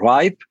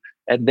ripe,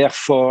 and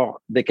therefore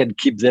they can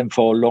keep them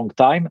for a long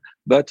time.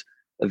 But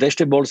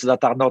vegetables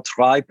that are not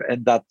ripe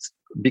and that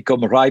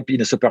become ripe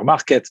in a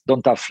supermarket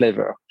don't have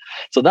flavor.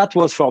 So that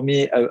was for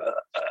me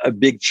a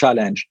big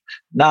challenge.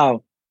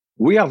 Now,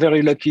 we are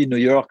very lucky in New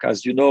York.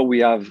 As you know, we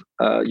have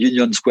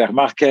Union Square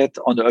Market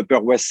on the Upper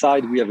West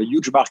Side. We have a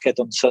huge market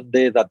on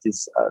Sunday that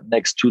is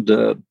next to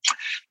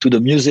the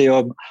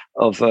Museum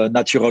of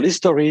Natural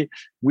History.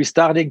 We're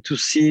starting to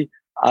see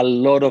a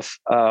lot of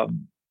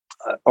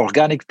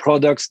organic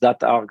products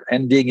that are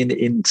ending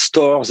in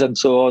stores and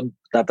so on,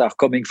 that are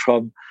coming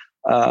from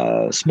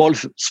small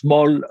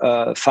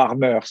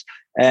farmers.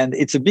 And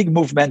it's a big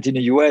movement in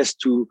the US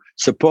to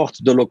support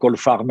the local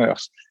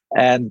farmers.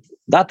 And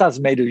that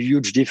has made a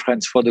huge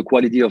difference for the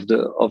quality of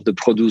the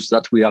produce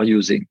that we are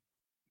using.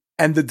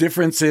 And the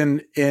difference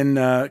in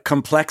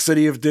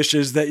complexity of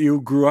dishes that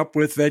you grew up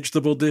with,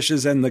 vegetable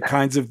dishes, and the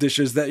kinds of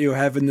dishes that you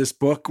have in this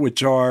book,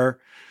 which are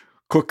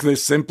cook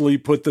this simply,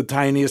 put the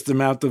tiniest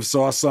amount of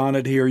sauce on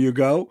it, here you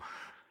go.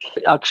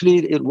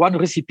 Actually, one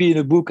recipe in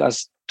the book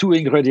has 2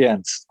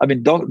 ingredients. I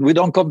mean, we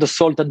don't count the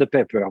salt and the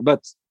pepper,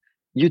 but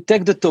you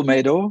take the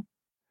tomato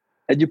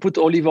and you put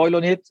olive oil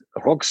on it,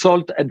 rock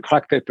salt and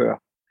cracked pepper.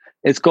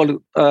 It's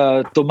called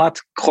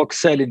tomate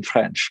croque-sel in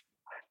French.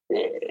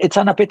 It's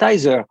an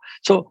appetizer.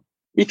 So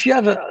if you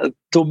have a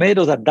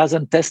tomato that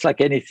doesn't taste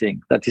like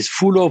anything, that is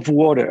full of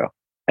water,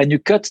 and you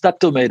cut that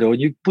tomato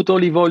and you put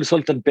olive oil,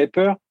 salt and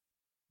pepper,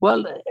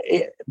 well,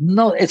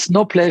 it's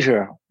no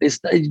pleasure.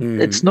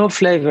 It's no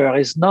flavor.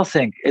 It's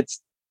nothing.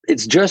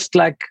 It's just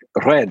like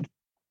red.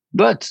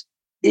 But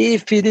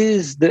if it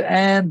is the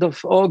end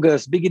of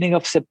August, beginning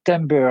of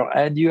September,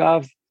 and you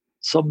have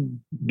some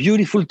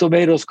beautiful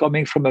tomatoes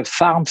coming from a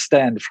farm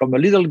stand, from a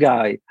little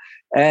guy,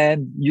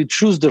 and you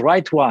choose the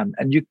right one,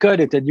 and you cut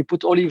it, and you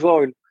put olive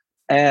oil,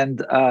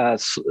 and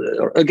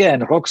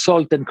again, rock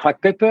salt and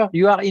cracked pepper,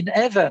 you are in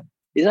heaven.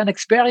 It's an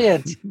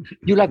experience.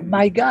 You're like,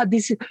 my God,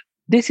 this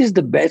is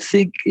the best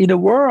thing in the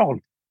world.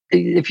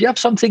 If you have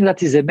something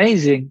that is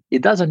amazing,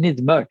 it doesn't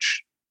need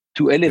much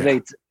to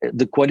elevate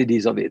the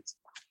qualities of it.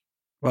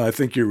 Well, I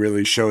think you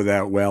really show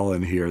that well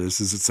in here.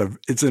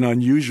 It's an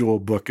unusual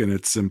book in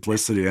its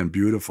simplicity and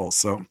beautiful.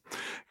 So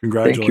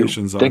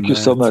congratulations on that. Thank you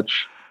so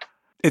much.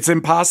 It's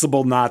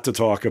impossible not to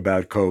talk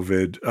about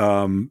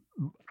COVID.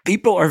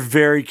 People are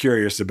very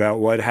curious about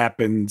what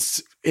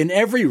happens in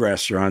every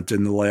restaurant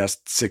in the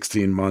last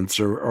 16 months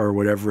or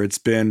whatever it's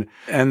been,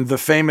 and the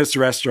famous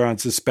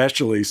restaurants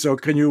especially. So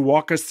can you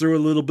walk us through a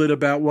little bit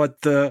about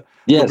what the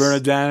Le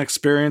Bernardin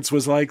experience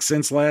was like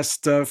since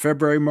last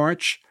February,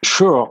 March?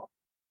 Sure.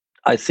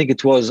 I think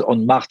it was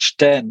on March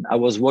 10. I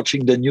was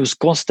watching the news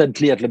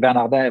constantly at Le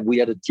Bernardin. We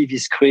had a TV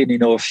screen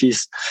in our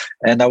office,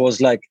 and I was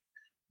like,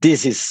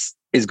 this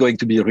is going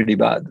to be really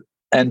bad.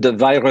 And the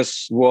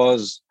virus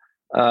was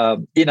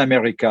in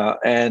America,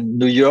 and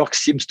New York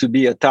seems to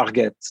be a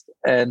target.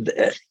 And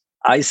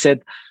I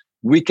said,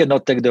 we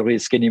cannot take the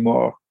risk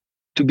anymore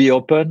to be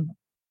open.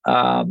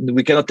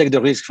 We cannot take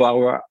the risk for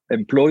our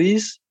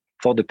employees,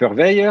 for the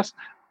purveyors,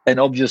 and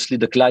obviously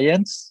the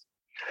clients,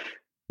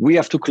 we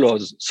have to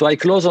close. So I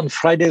closed on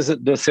Friday the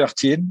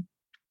 13th,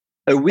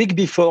 a week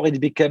before it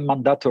became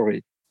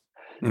mandatory.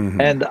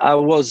 Mm-hmm. And I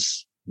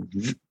was,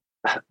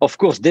 of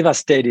course,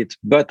 devastated,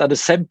 but at the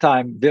same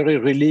time, very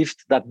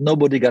relieved that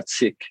nobody got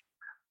sick.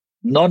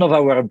 None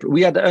of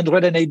we had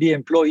 180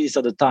 employees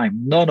at the time.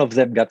 None of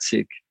them got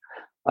sick.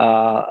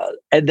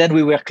 And then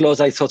we were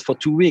closed, I thought, for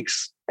 2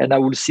 weeks, and I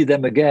will see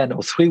them again,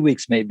 or 3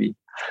 weeks maybe.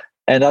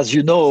 And as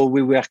you know,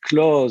 we were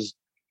closed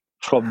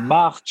from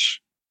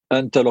March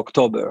until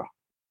October.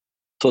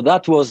 So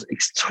that was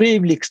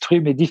extremely,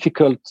 extremely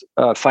difficult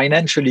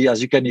financially,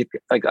 as you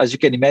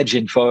can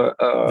imagine, for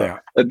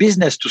a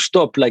business to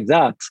stop like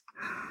that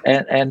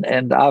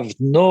and have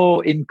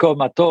no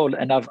income at all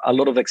and have a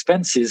lot of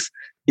expenses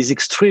is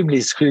extremely,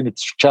 extremely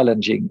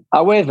challenging.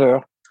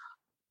 However,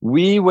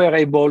 we were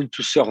able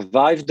to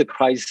survive the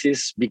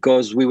crisis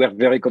because we were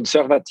very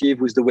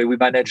conservative with the way we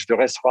managed the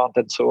restaurant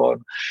and so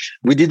on.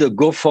 We did a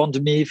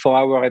GoFundMe for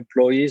our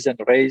employees and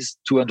raised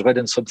 $200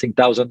 and something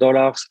thousand.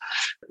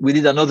 We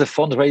did another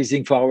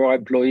fundraising for our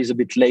employees a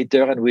bit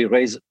later, and we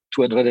raised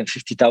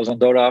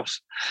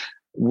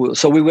 $250,000.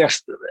 So we were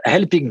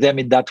helping them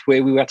in that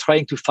way. We were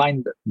trying to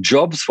find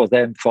jobs for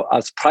them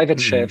as private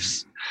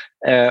chefs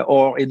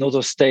or in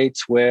other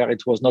states where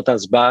it was not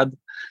as bad.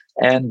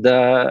 And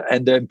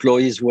the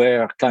employees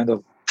were kind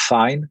of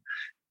fine.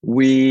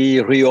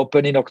 We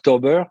reopened in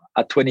October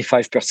at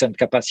 25%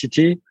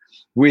 capacity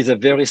with a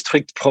very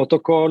strict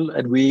protocol,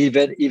 and we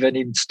even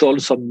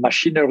installed some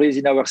machineries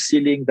in our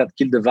ceiling that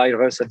killed the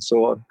virus and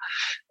so on.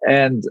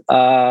 And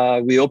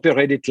we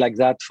operated like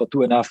that for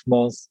 2.5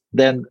 months.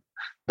 Then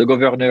the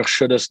governor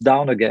shut us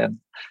down again.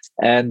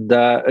 And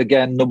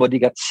again, nobody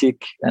got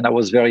sick, and I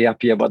was very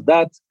happy about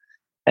that.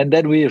 And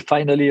then we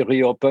finally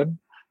reopened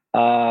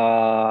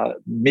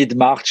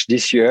mid-March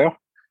this year.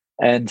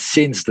 And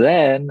since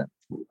then,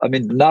 I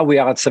mean, now we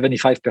are at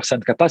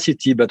 75%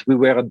 capacity, but we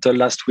were until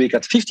last week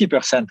at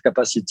 50%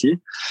 capacity.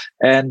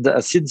 And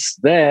since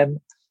then,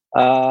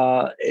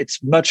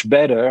 it's much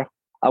better.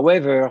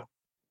 However,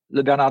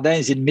 Le Bernardin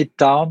is in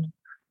Midtown.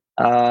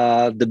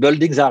 The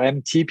buildings are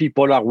empty.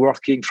 People are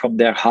working from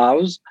their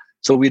house.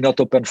 So we're not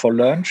open for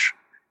lunch.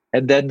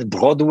 And then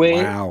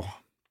Broadway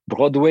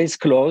is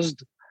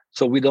closed.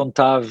 So we don't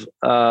have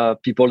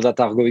people that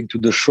are going to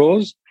the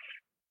shows.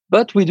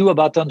 But we do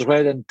about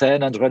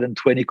 110,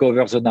 120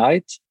 covers a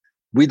night.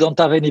 We don't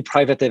have any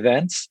private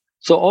events.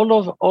 So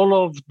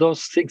all of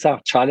those things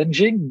are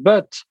challenging,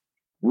 but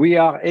we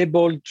are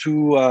able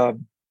to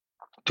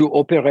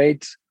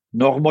operate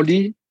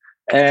normally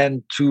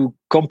and to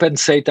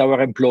compensate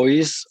our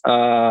employees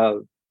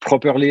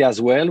properly as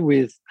well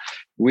with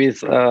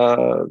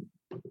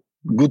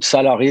good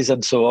salaries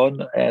and so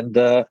on.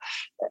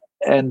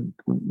 And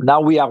now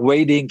we are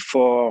waiting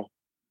for,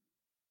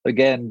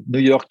 again, New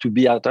York to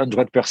be at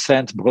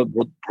 100%,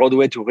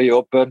 Broadway to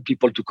reopen,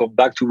 people to come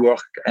back to work,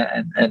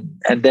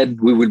 and then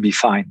we will be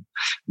fine.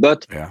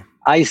 But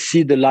I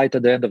see the light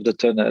at the end of the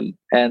tunnel,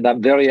 and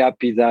I'm very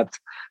happy that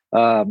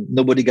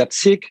nobody got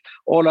sick.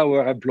 All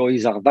our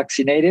employees are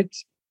vaccinated,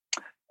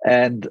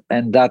 and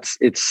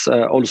it's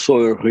also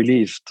a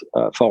relief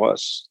for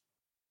us.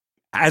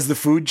 Has the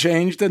food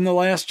changed in the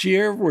last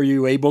year? Were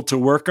you able to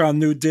work on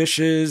new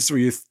dishes?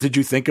 Did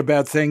you think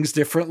about things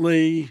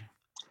differently?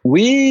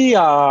 We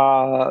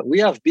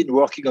have been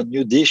working on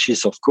new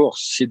dishes, of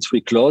course, since we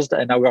closed,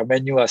 and our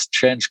menu has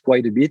changed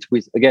quite a bit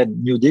with,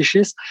 again, new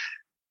dishes.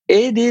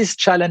 It is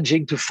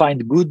challenging to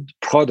find good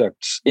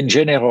products in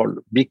general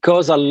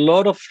because a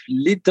lot of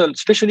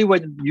especially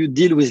when you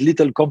deal with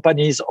little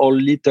companies or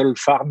little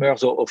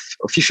farmers or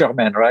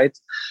fishermen, right?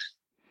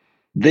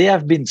 They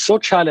have been so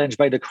challenged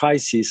by the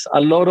crisis.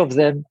 A lot of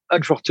them,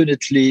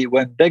 unfortunately,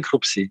 went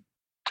bankruptcy,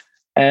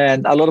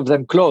 and a lot of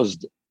them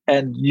closed.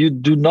 And you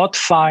do not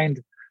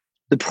find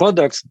the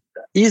products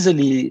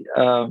easily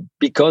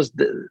because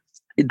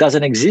it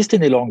doesn't exist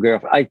any longer.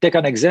 I take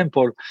an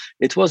example.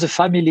 It was a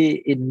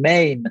family in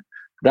Maine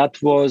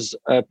that was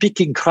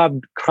picking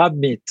crab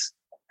meat,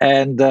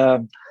 and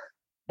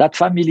that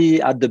family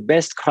had the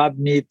best crab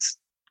meat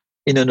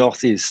in the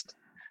Northeast,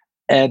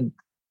 and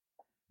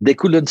they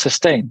couldn't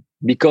sustain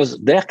because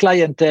their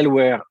clientele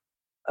were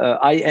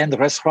high-end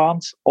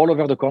restaurants all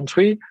over the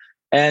country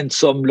and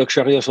some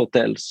luxurious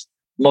hotels,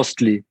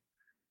 mostly.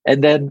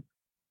 And then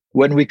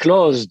when we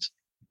closed,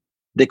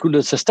 they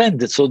couldn't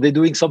sustain it, so they're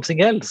doing something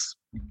else.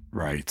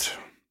 Right.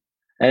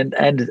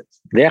 And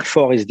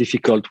therefore it's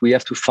difficult. We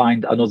have to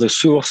find another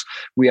source.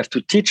 We have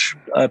to teach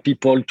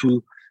people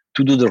to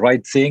do the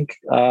right thing.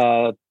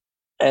 And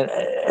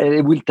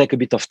it will take a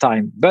bit of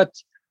time, but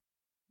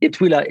it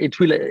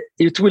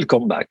will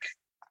come back.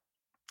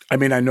 I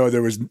mean, I know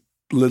there was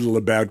little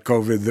about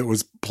COVID that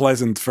was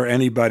pleasant for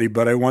anybody,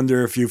 but I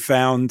wonder if you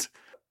found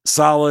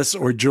solace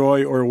or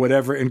joy or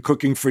whatever in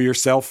cooking for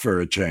yourself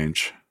for a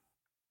change.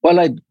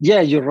 Well,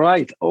 you're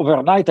right.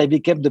 Overnight, I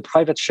became the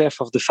private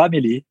chef of the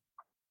family.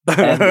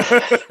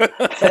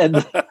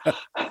 And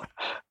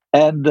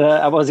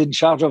I was in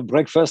charge of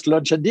breakfast,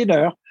 lunch, and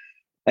dinner.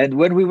 And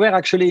when we were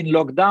actually in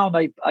lockdown,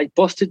 I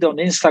posted on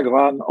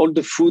Instagram all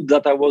the food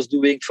that I was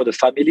doing for the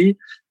family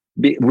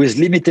with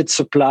limited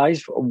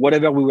supplies,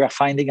 whatever we were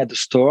finding at the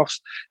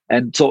stores.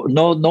 And so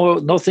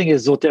nothing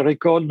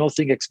esoterical,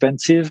 nothing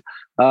expensive.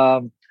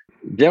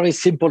 Very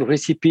simple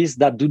recipes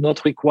that do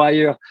not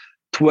require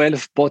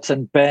 12 pots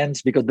and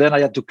pans, because then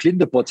I had to clean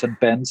the pots and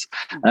pans.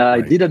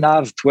 I didn't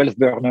have 12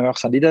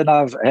 burners. I didn't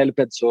have help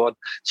and so on.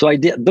 So I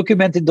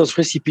documented those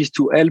recipes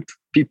to help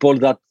people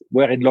that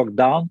were in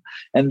lockdown.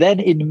 And then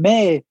in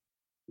May,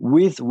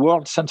 with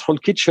World Central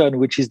Kitchen,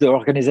 which is the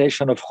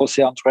organization of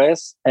José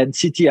Andrés, and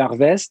City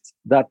Harvest,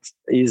 that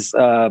is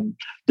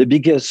the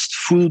biggest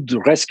food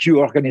rescue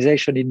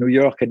organization in New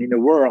York and in the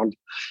world,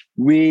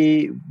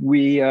 we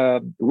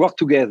worked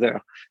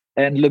together.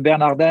 And Le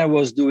Bernardin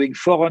was doing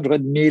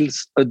 400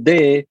 meals a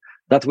day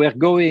that were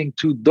going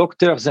to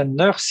doctors and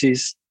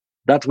nurses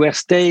that were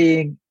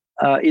staying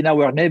in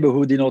our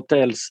neighborhood in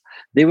hotels.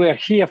 They were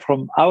here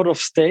from out of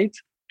state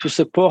to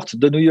support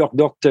the New York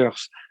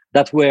doctors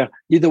that were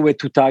either way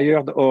too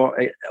tired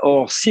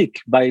or sick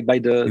by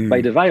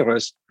the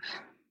virus.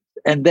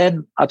 And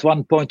then at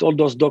one point, all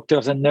those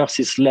doctors and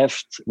nurses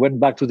went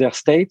back to their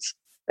states,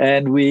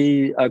 and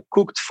we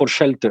cooked for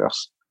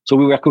shelters. So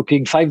we were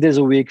cooking 5 days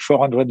a week,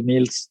 400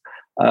 meals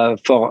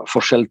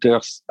for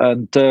shelters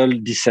until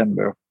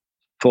December,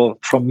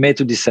 from May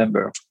to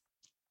December.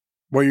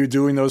 Were you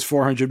doing those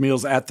 400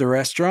 meals at the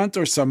restaurant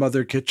or some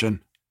other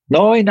kitchen?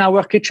 No, in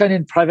our kitchen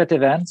in private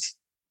events.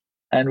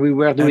 And we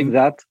were doing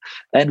that.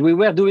 And we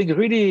were doing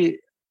really,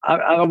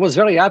 I was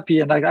very happy.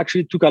 And I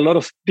actually took a lot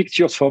of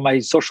pictures for my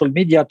social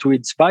media to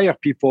inspire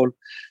people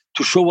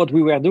to show what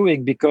we were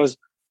doing, because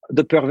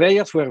the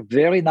purveyors were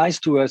very nice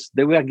to us.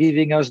 They were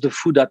giving us the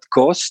food at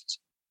cost,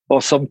 or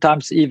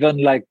sometimes even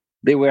like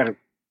they were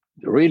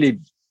really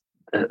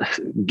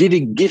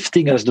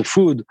gifting us the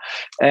food.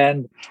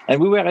 And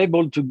we were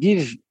able to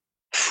give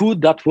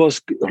food that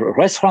was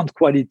restaurant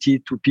quality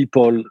to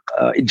people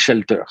in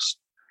shelters.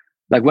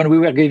 Like when we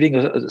were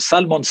giving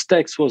salmon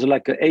steaks, was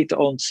like an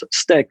 8-ounce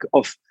steak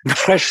of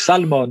fresh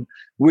salmon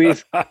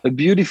with a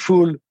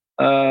beautiful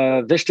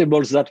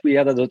vegetables that we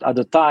had at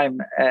the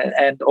time,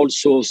 and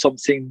also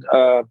something,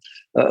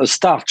 a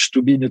starch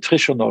to be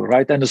nutritional,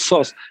 right? And a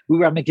sauce. We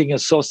were making a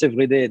sauce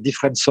every day, a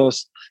different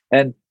sauce.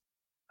 And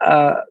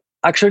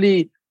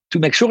actually, to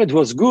make sure it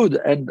was good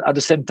and at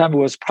the same time it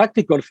was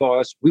practical for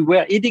us, we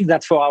were eating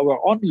that for our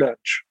own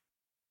lunch.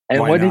 And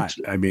why not?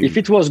 If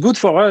it was good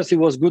for us, it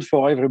was good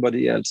for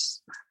everybody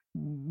else.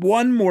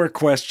 One more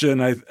question,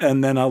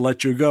 and then I'll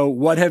let you go.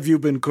 What have you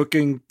been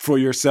cooking for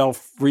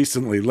yourself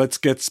recently? Let's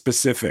get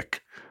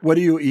specific. What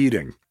are you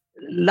eating?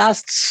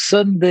 Last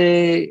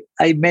Sunday,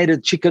 I made a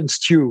chicken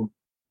stew.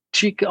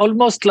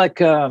 Almost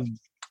like a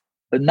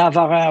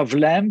Navarin of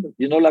lamb,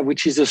 like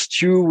which is a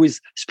stew with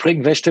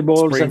spring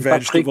vegetables and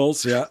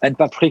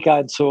paprika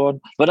and so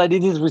on. But I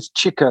did it with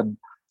chicken.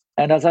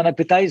 And as an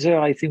appetizer,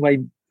 I think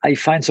I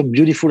find some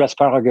beautiful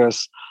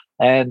asparagus,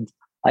 and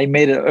I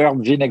made an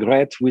herb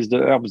vinaigrette with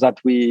the herbs that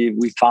we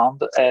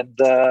found. And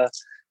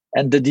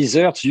the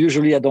desserts,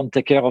 usually I don't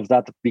take care of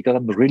that because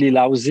I'm really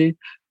lousy.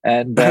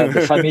 And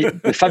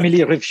the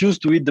family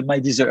refused to eat my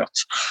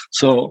desserts.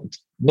 So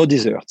no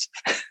desserts.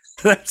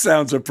 That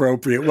sounds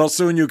appropriate. Well,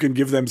 soon you can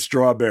give them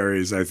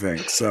strawberries, I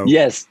think. So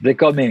yes, they're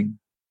coming.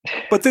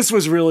 But this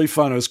was really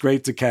fun. It was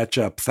great to catch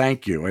up.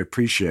 Thank you. I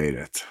appreciate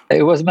it.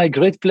 It was my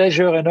great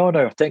pleasure and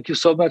honor. Thank you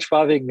so much for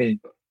having me.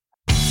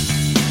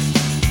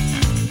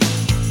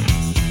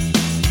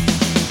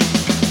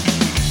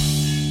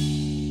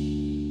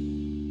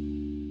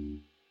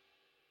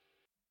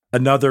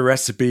 Another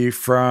recipe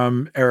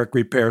from Eric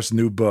Ripert's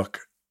new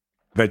book,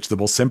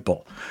 Vegetable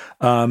Simple.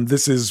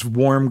 This is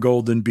warm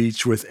golden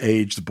beets with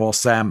aged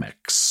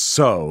balsamic.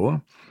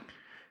 So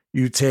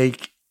you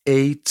take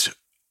 8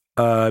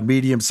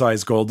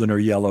 medium-sized golden or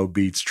yellow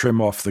beets,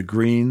 trim off the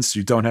greens.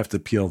 You don't have to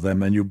peel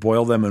them, and you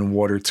boil them in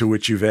water to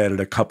which you've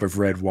added a cup of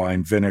red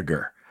wine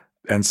vinegar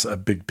and a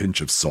big pinch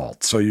of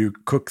salt. So you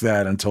cook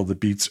that until the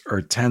beets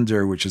are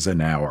tender, which is an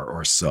hour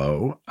or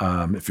so.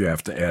 If you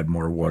have to add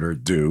more water,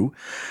 do.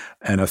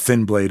 And a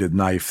thin-bladed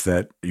knife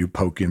that you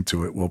poke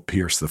into it will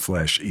pierce the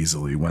flesh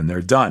easily when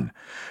they're done.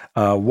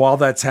 While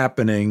that's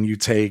happening, you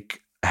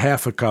take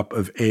half a cup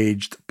of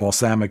aged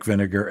balsamic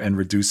vinegar and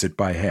reduce it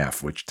by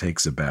half, which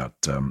takes about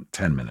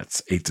 10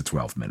 minutes, 8 to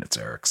 12 minutes,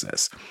 Eric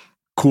says.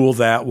 Cool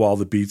that while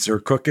the beets are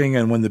cooking,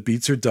 and when the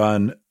beets are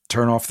done,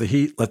 turn off the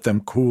heat, let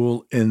them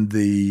cool in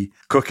the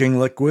cooking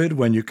liquid.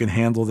 When you can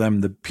handle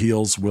them, the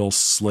peels will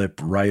slip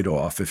right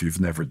off. If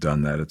you've never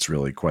done that, it's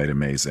really quite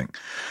amazing.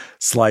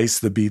 Slice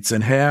the beets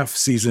in half,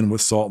 season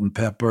with salt and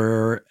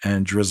pepper,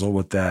 and drizzle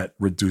with that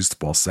reduced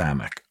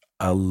balsamic.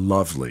 A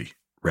lovely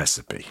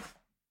recipe.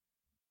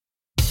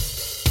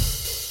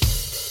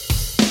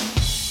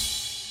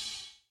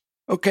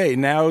 Okay,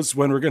 now's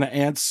when we're going to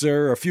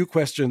answer a few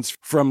questions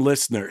from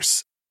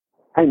listeners.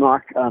 Hi,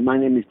 Mark. My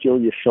name is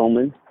Julia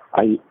Schulman.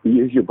 I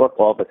use your book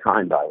all the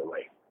time, by the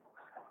way.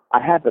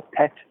 I have a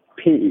pet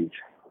peeve.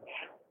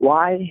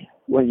 Why,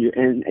 when you're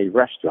in a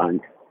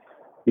restaurant,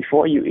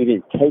 before you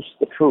even taste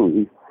the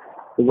food,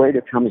 the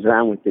waiter comes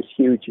around with this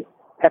huge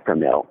pepper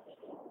mill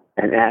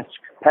and asks,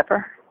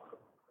 "Pepper?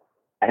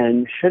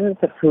 And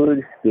shouldn't the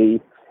food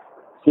be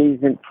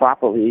seasoned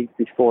properly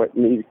before it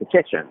leaves the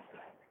kitchen?"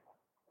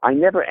 I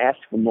never ask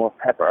for more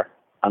pepper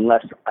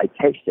unless I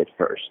taste it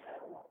first.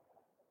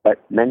 But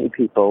many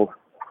people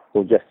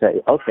will just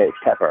say, "Okay,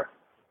 pepper."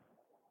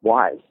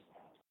 Why?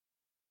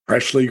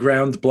 Freshly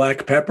ground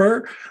black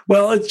pepper?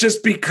 Well, it's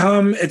just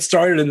become, it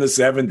started in the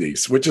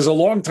 70s, which is a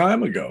long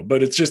time ago,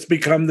 but it's just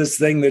become this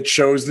thing that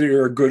shows that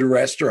you're a good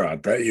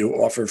restaurant, that you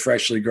offer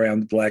freshly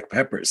ground black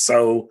peppers.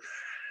 So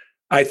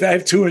I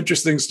have two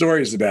interesting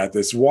stories about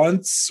this.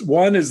 One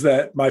is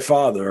that my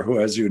father,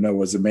 who, as you know,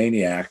 was a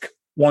maniac,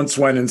 once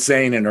went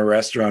insane in a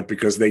restaurant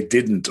because they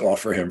didn't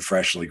offer him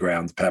freshly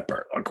ground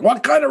pepper. Like,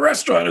 what kind of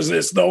restaurant is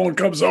this? No one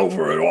comes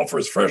over and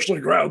offers freshly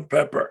ground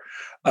pepper.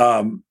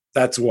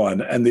 That's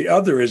one. And the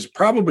other is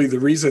probably the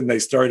reason they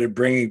started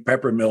bringing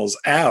pepper mills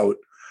out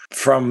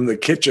from the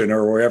kitchen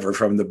or wherever,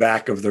 from the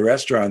back of the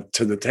restaurant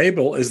to the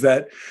table, is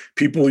that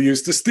people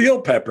used to steal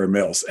pepper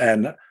mills.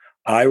 And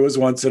I was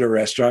once at a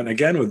restaurant,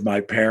 again, with my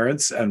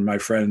parents and my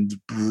friend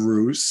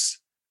Bruce,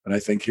 and I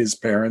think his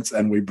parents,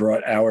 and we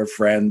brought our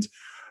friend,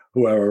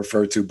 who I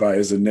refer to by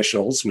his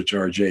initials, which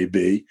are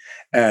JB,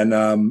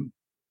 and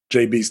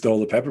JB stole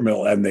the pepper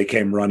mill, and they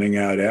came running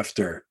out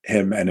after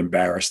him and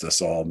embarrassed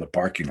us all in the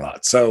parking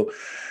lot. So,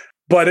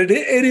 but it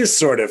is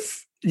sort of,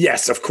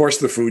 yes, of course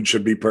the food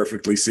should be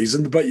perfectly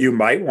seasoned, but you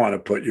might want to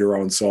put your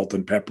own salt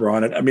and pepper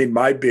on it. I mean,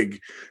 my big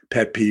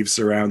pet peeve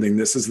surrounding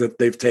this is that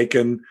they've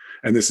taken,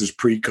 and this is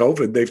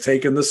pre-COVID, they've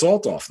taken the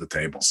salt off the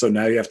table. So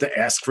now you have to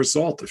ask for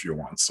salt if you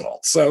want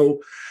salt. So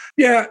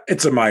yeah,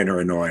 it's a minor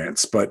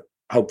annoyance, but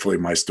hopefully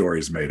my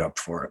story's made up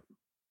for it.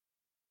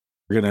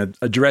 We're going to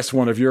address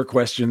one of your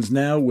questions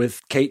now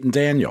with Kate and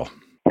Daniel.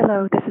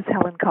 Hello, this is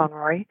Helen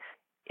Conroy.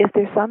 Is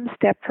there some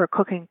step for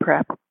cooking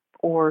prep,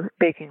 or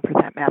baking for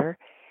that matter,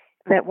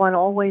 that one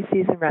always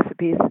sees in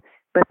recipes,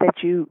 but that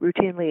you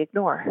routinely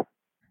ignore?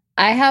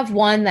 I have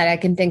one that I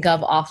can think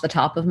of off the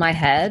top of my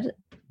head,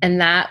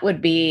 and that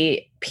would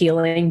be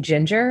peeling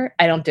ginger.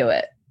 I don't do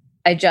it.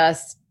 I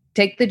just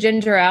take the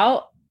ginger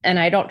out, and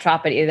I don't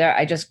chop it either.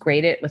 I just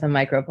grate it with a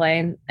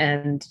microplane,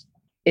 and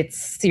it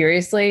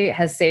seriously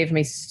has saved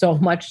me so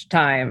much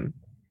time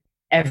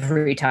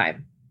every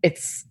time.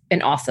 It's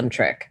an awesome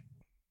trick,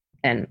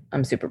 and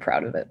I'm super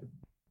proud of it.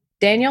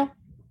 Daniel?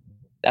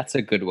 That's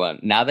a good one.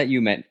 Now that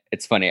you meant,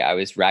 it's funny, I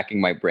was racking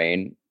my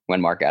brain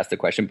when Mark asked the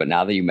question, but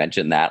now that you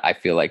mentioned that, I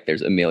feel like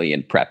there's a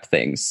million prep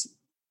things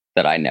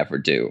that I never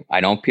do.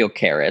 I don't peel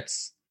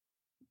carrots.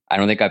 I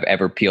don't think I've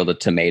ever peeled a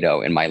tomato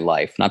in my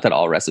life. Not that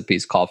all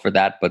recipes call for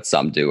that, but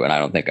some do, and I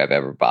don't think I've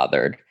ever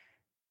bothered.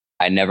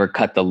 I never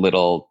cut the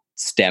little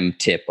stem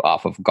tip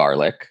off of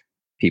garlic.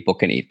 People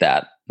can eat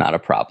that, not a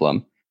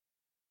problem.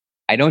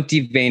 I don't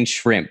devein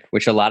shrimp,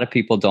 which a lot of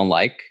people don't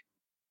like,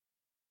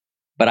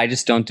 but I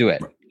just don't do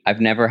it. I've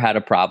never had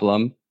a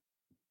problem.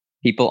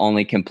 People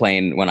only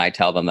complain when I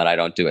tell them that I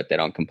don't do it. They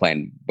don't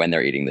complain when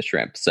they're eating the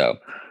shrimp. So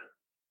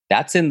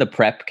that's in the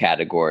prep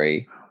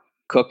category.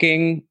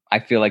 Cooking, I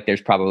feel like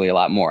there's probably a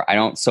lot more. I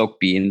don't soak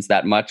beans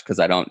that much because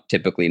I don't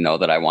typically know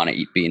that I want to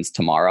eat beans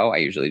tomorrow. I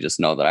usually just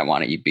know that I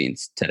want to eat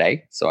beans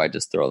today. So I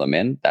just throw them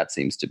in. That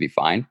seems to be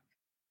fine.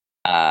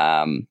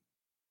 I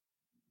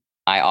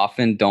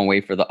often don't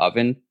wait for the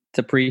oven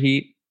to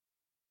preheat,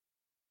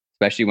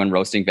 especially when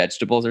roasting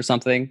vegetables or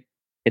something.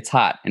 It's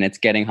hot and it's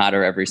getting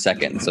hotter every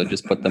second. So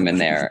just put them in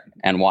there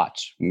and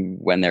watch.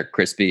 When they're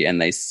crispy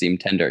and they seem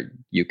tender,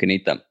 you can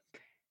eat them.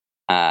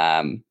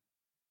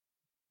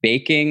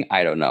 Baking,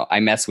 I don't know. I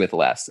mess with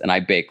less and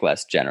I bake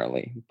less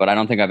generally, but I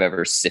don't think I've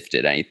ever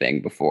sifted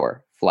anything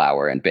before.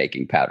 Flour and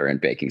baking powder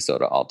and baking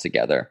soda all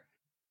together.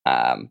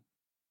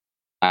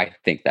 I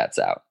think that's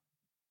out.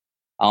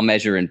 I'll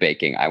measure in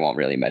baking. I won't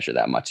really measure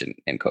that much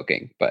in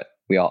cooking, but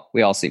we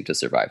all seem to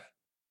survive.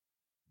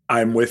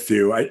 I'm with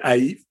you.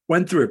 I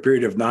went through a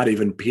period of not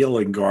even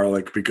peeling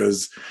garlic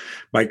because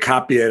my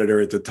copy editor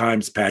at the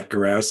Times, Pat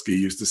Gorowski,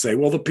 used to say,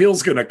 well, the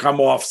peel's going to come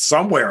off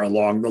somewhere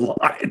along the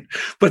line,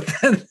 but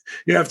then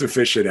you have to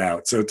fish it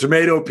out. So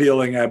tomato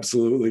peeling,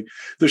 absolutely.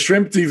 The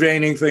shrimp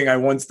deveining thing, I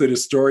once did a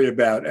story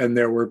about, and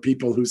there were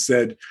people who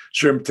said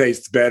shrimp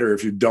tastes better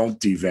if you don't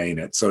devein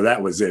it. So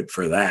that was it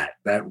for that.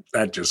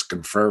 That just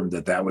confirmed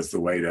that was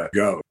the way to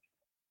go.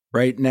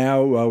 Right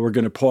now, we're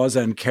going to pause,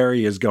 and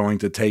Kerry is going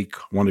to take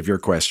one of your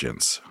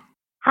questions.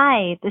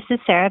 Hi, this is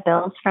Sarah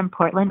Bills from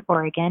Portland,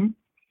 Oregon.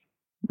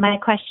 My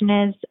question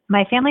is,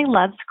 my family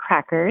loves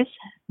crackers,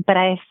 but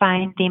I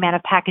find the amount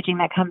of packaging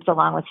that comes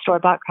along with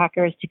store-bought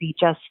crackers to be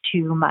just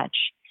too much.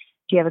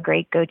 Do you have a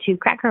great go-to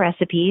cracker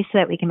recipe so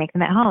that we can make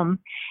them at home?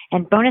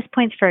 And bonus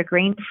points for a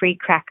grain-free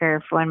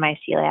cracker for when my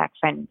celiac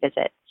friend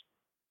visits.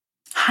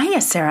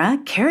 Hiya, Sarah.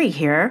 Carrie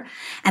here,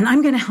 and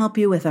I'm going to help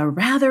you with a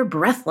rather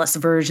breathless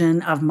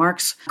version of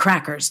Mark's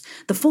crackers.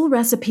 The full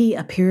recipe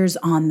appears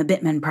on the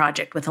Bittman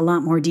Project with a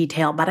lot more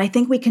detail, but I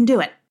think we can do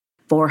it.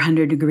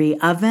 400-degree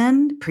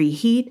oven,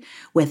 preheat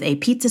with a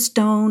pizza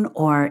stone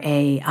or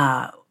a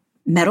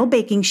metal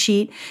baking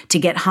sheet to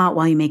get hot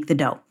while you make the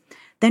dough.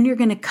 Then you're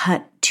going to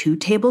cut 2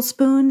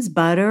 tablespoons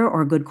butter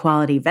or good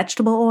quality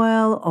vegetable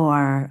oil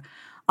or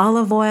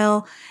olive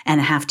oil, and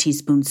a half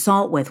teaspoon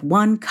salt with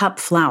 1 cup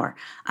flour.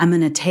 I'm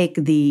going to take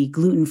the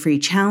gluten-free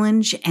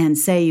challenge and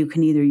say you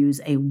can either use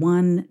a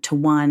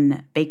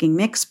 1-to-1 baking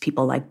mix.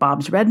 People like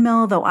Bob's Red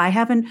Mill, though I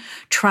haven't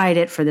tried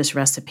it for this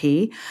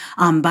recipe.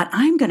 But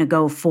I'm going to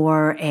go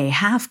for a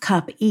half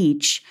cup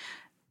each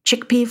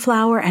chickpea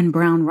flour and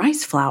brown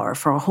rice flour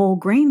for a whole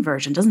grain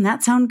version. Doesn't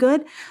that sound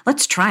good?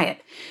 Let's try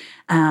it.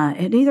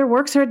 It either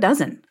works or it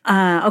doesn't.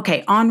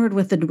 Okay, onward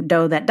with the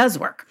dough that does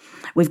work.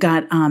 We've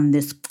got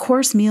this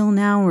course meal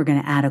now. We're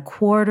going to add a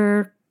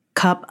 1/4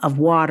 cup of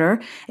water.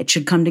 It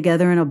should come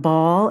together in a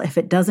ball. If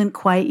it doesn't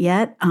quite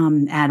yet,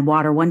 add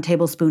water 1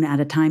 tablespoon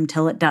at a time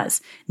till it does.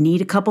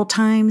 Knead a couple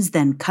times,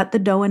 then cut the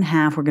dough in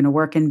half. We're going to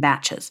work in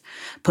batches.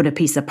 Put a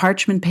piece of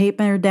parchment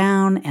paper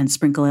down and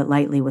sprinkle it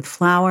lightly with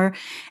flour,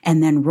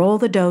 and then roll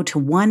the dough to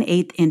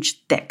 1/8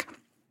 inch thick.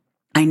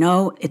 I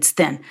know it's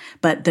thin,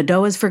 but the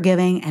dough is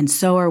forgiving, and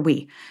so are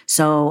we.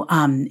 So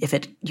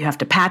you have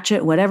to patch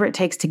it, whatever it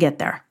takes to get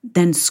there.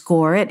 Then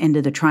score it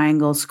into the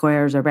triangle,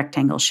 squares, or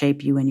rectangle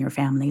shape you and your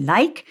family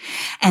like.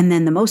 And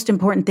then the most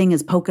important thing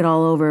is poke it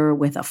all over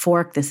with a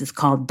fork. This is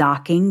called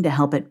docking to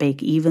help it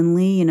bake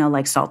evenly,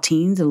 like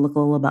saltines. It'll look a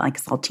little bit like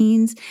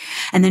saltines.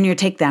 And then you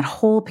take that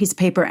whole piece of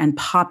paper and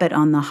pop it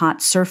on the hot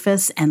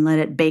surface and let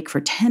it bake for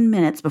 10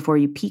 minutes before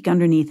you peek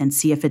underneath and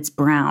see if it's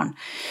brown.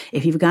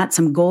 If you've got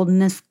some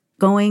goldenness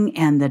going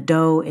and the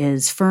dough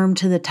is firm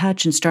to the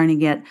touch and starting to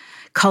get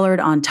colored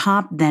on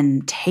top,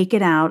 then take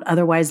it out.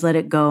 Otherwise, let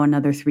it go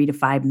another 3 to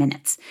 5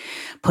 minutes.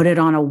 Put it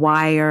on a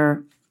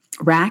wire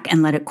rack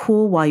and let it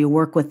cool while you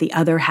work with the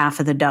other half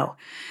of the dough.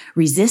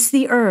 Resist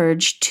the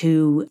urge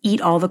to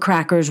eat all the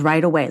crackers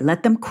right away.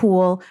 Let them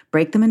cool,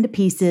 break them into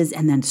pieces,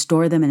 and then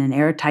store them in an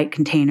airtight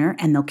container,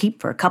 and they'll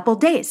keep for a couple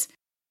days.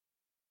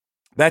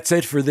 That's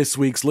it for this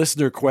week's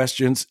listener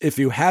questions. If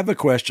you have a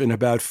question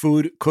about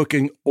food,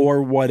 cooking,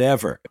 or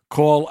whatever,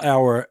 call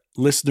our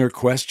listener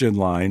question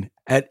line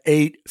at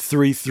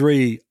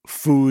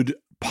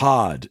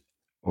 833-FOOD-POD,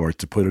 or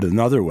to put it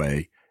another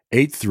way,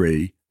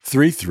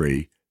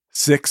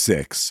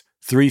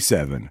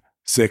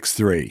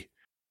 83-33-66-3763.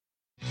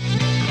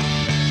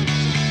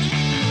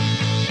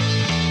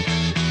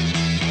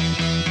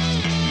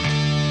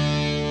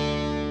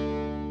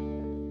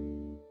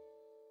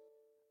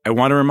 I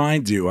want to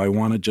remind you, I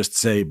want to just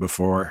say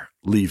before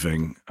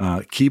leaving,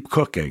 keep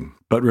cooking.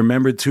 But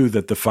remember, too,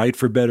 that the fight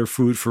for better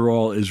food for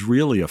all is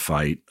really a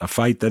fight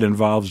that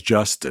involves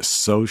justice,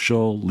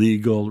 social,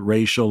 legal,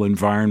 racial,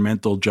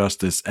 environmental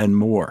justice, and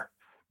more.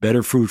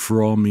 Better food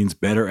for all means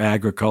better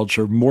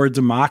agriculture, more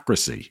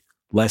democracy,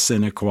 less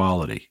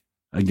inequality.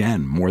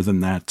 Again, more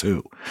than that,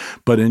 too.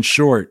 But in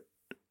short,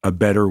 a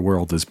better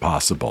world is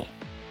possible.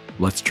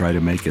 Let's try to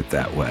make it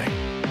that way.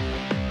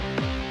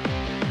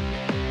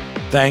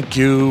 Thank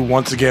you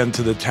once again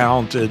to the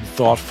talented,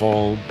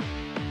 thoughtful,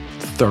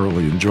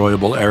 thoroughly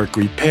enjoyable Eric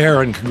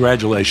Ripert, and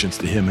congratulations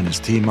to him and his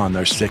team on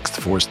their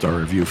 6th 4-star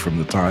review from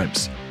the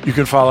Times. You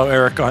can follow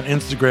Eric on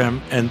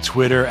Instagram and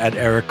Twitter at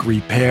Eric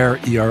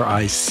Ripert,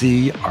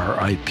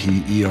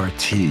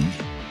 ERICRIPERT,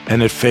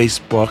 and at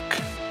Facebook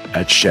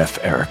at Chef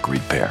Eric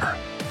Ripert.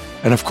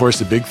 And of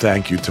course, a big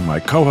thank you to my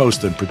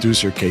co-host and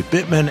producer, Kate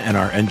Bittman, and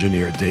our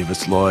engineer,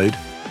 Davis Lloyd.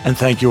 And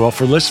thank you all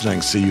for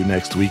listening. See you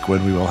next week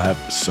when we will have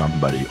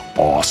somebody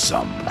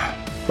awesome.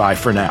 Bye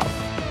for now.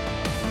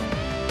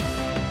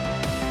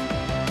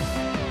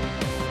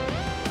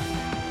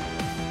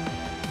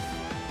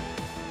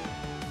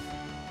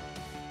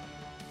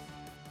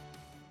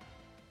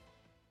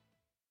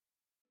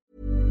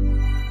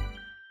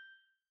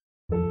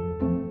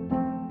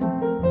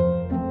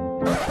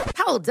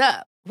 Hold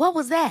up. What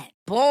was that?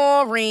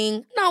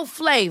 Boring. No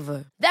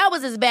flavor. That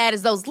was as bad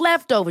as those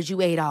leftovers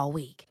you ate all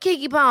week.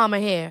 Keke Palmer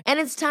here. And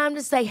it's time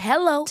to say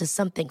hello to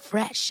something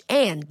fresh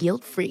and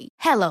guilt-free.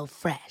 Hello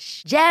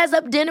Fresh. Jazz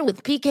up dinner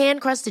with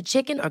pecan-crusted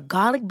chicken or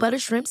garlic butter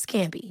shrimp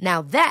scampi.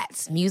 Now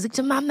that's music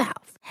to my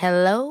mouth.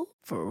 Hello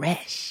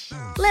Fresh.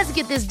 Let's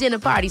get this dinner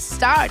party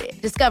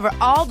started. Discover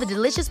all the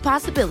delicious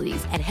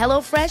possibilities at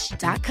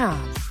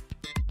HelloFresh.com.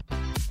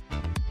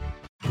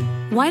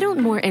 Why don't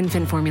more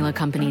infant formula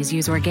companies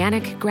use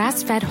organic,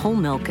 grass-fed whole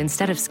milk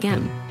instead of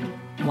skim?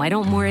 Why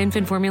don't more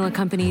infant formula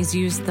companies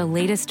use the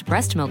latest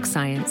breast milk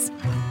science?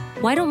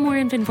 Why don't more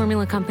infant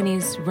formula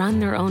companies run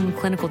their own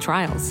clinical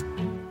trials?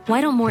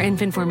 Why don't more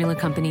infant formula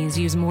companies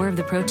use more of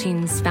the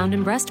proteins found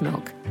in breast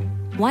milk?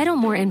 Why don't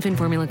more infant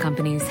formula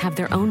companies have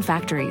their own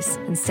factories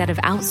instead of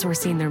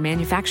outsourcing their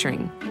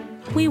manufacturing?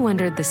 We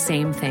wondered the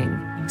same thing.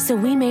 So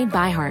we made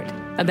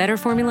ByHeart, a better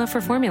formula for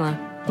formula.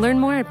 Learn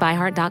more at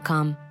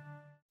byheart.com.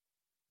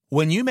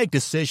 When you make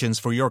decisions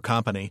for your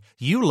company,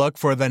 you look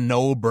for the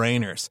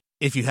no-brainers.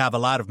 If you have a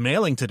lot of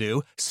mailing to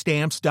do,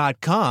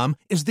 Stamps.com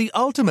is the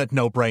ultimate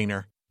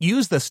no-brainer.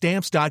 Use the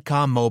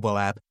Stamps.com mobile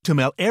app to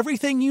mail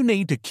everything you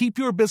need to keep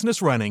your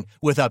business running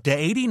with up to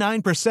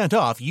 89%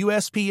 off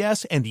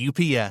USPS and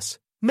UPS.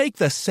 Make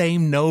the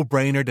same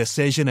no-brainer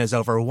decision as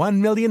over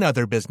 1 million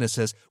other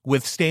businesses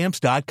with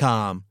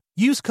Stamps.com.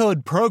 Use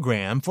code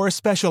PROGRAM for a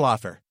special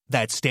offer.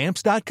 That's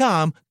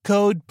Stamps.com,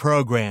 code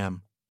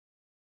PROGRAM.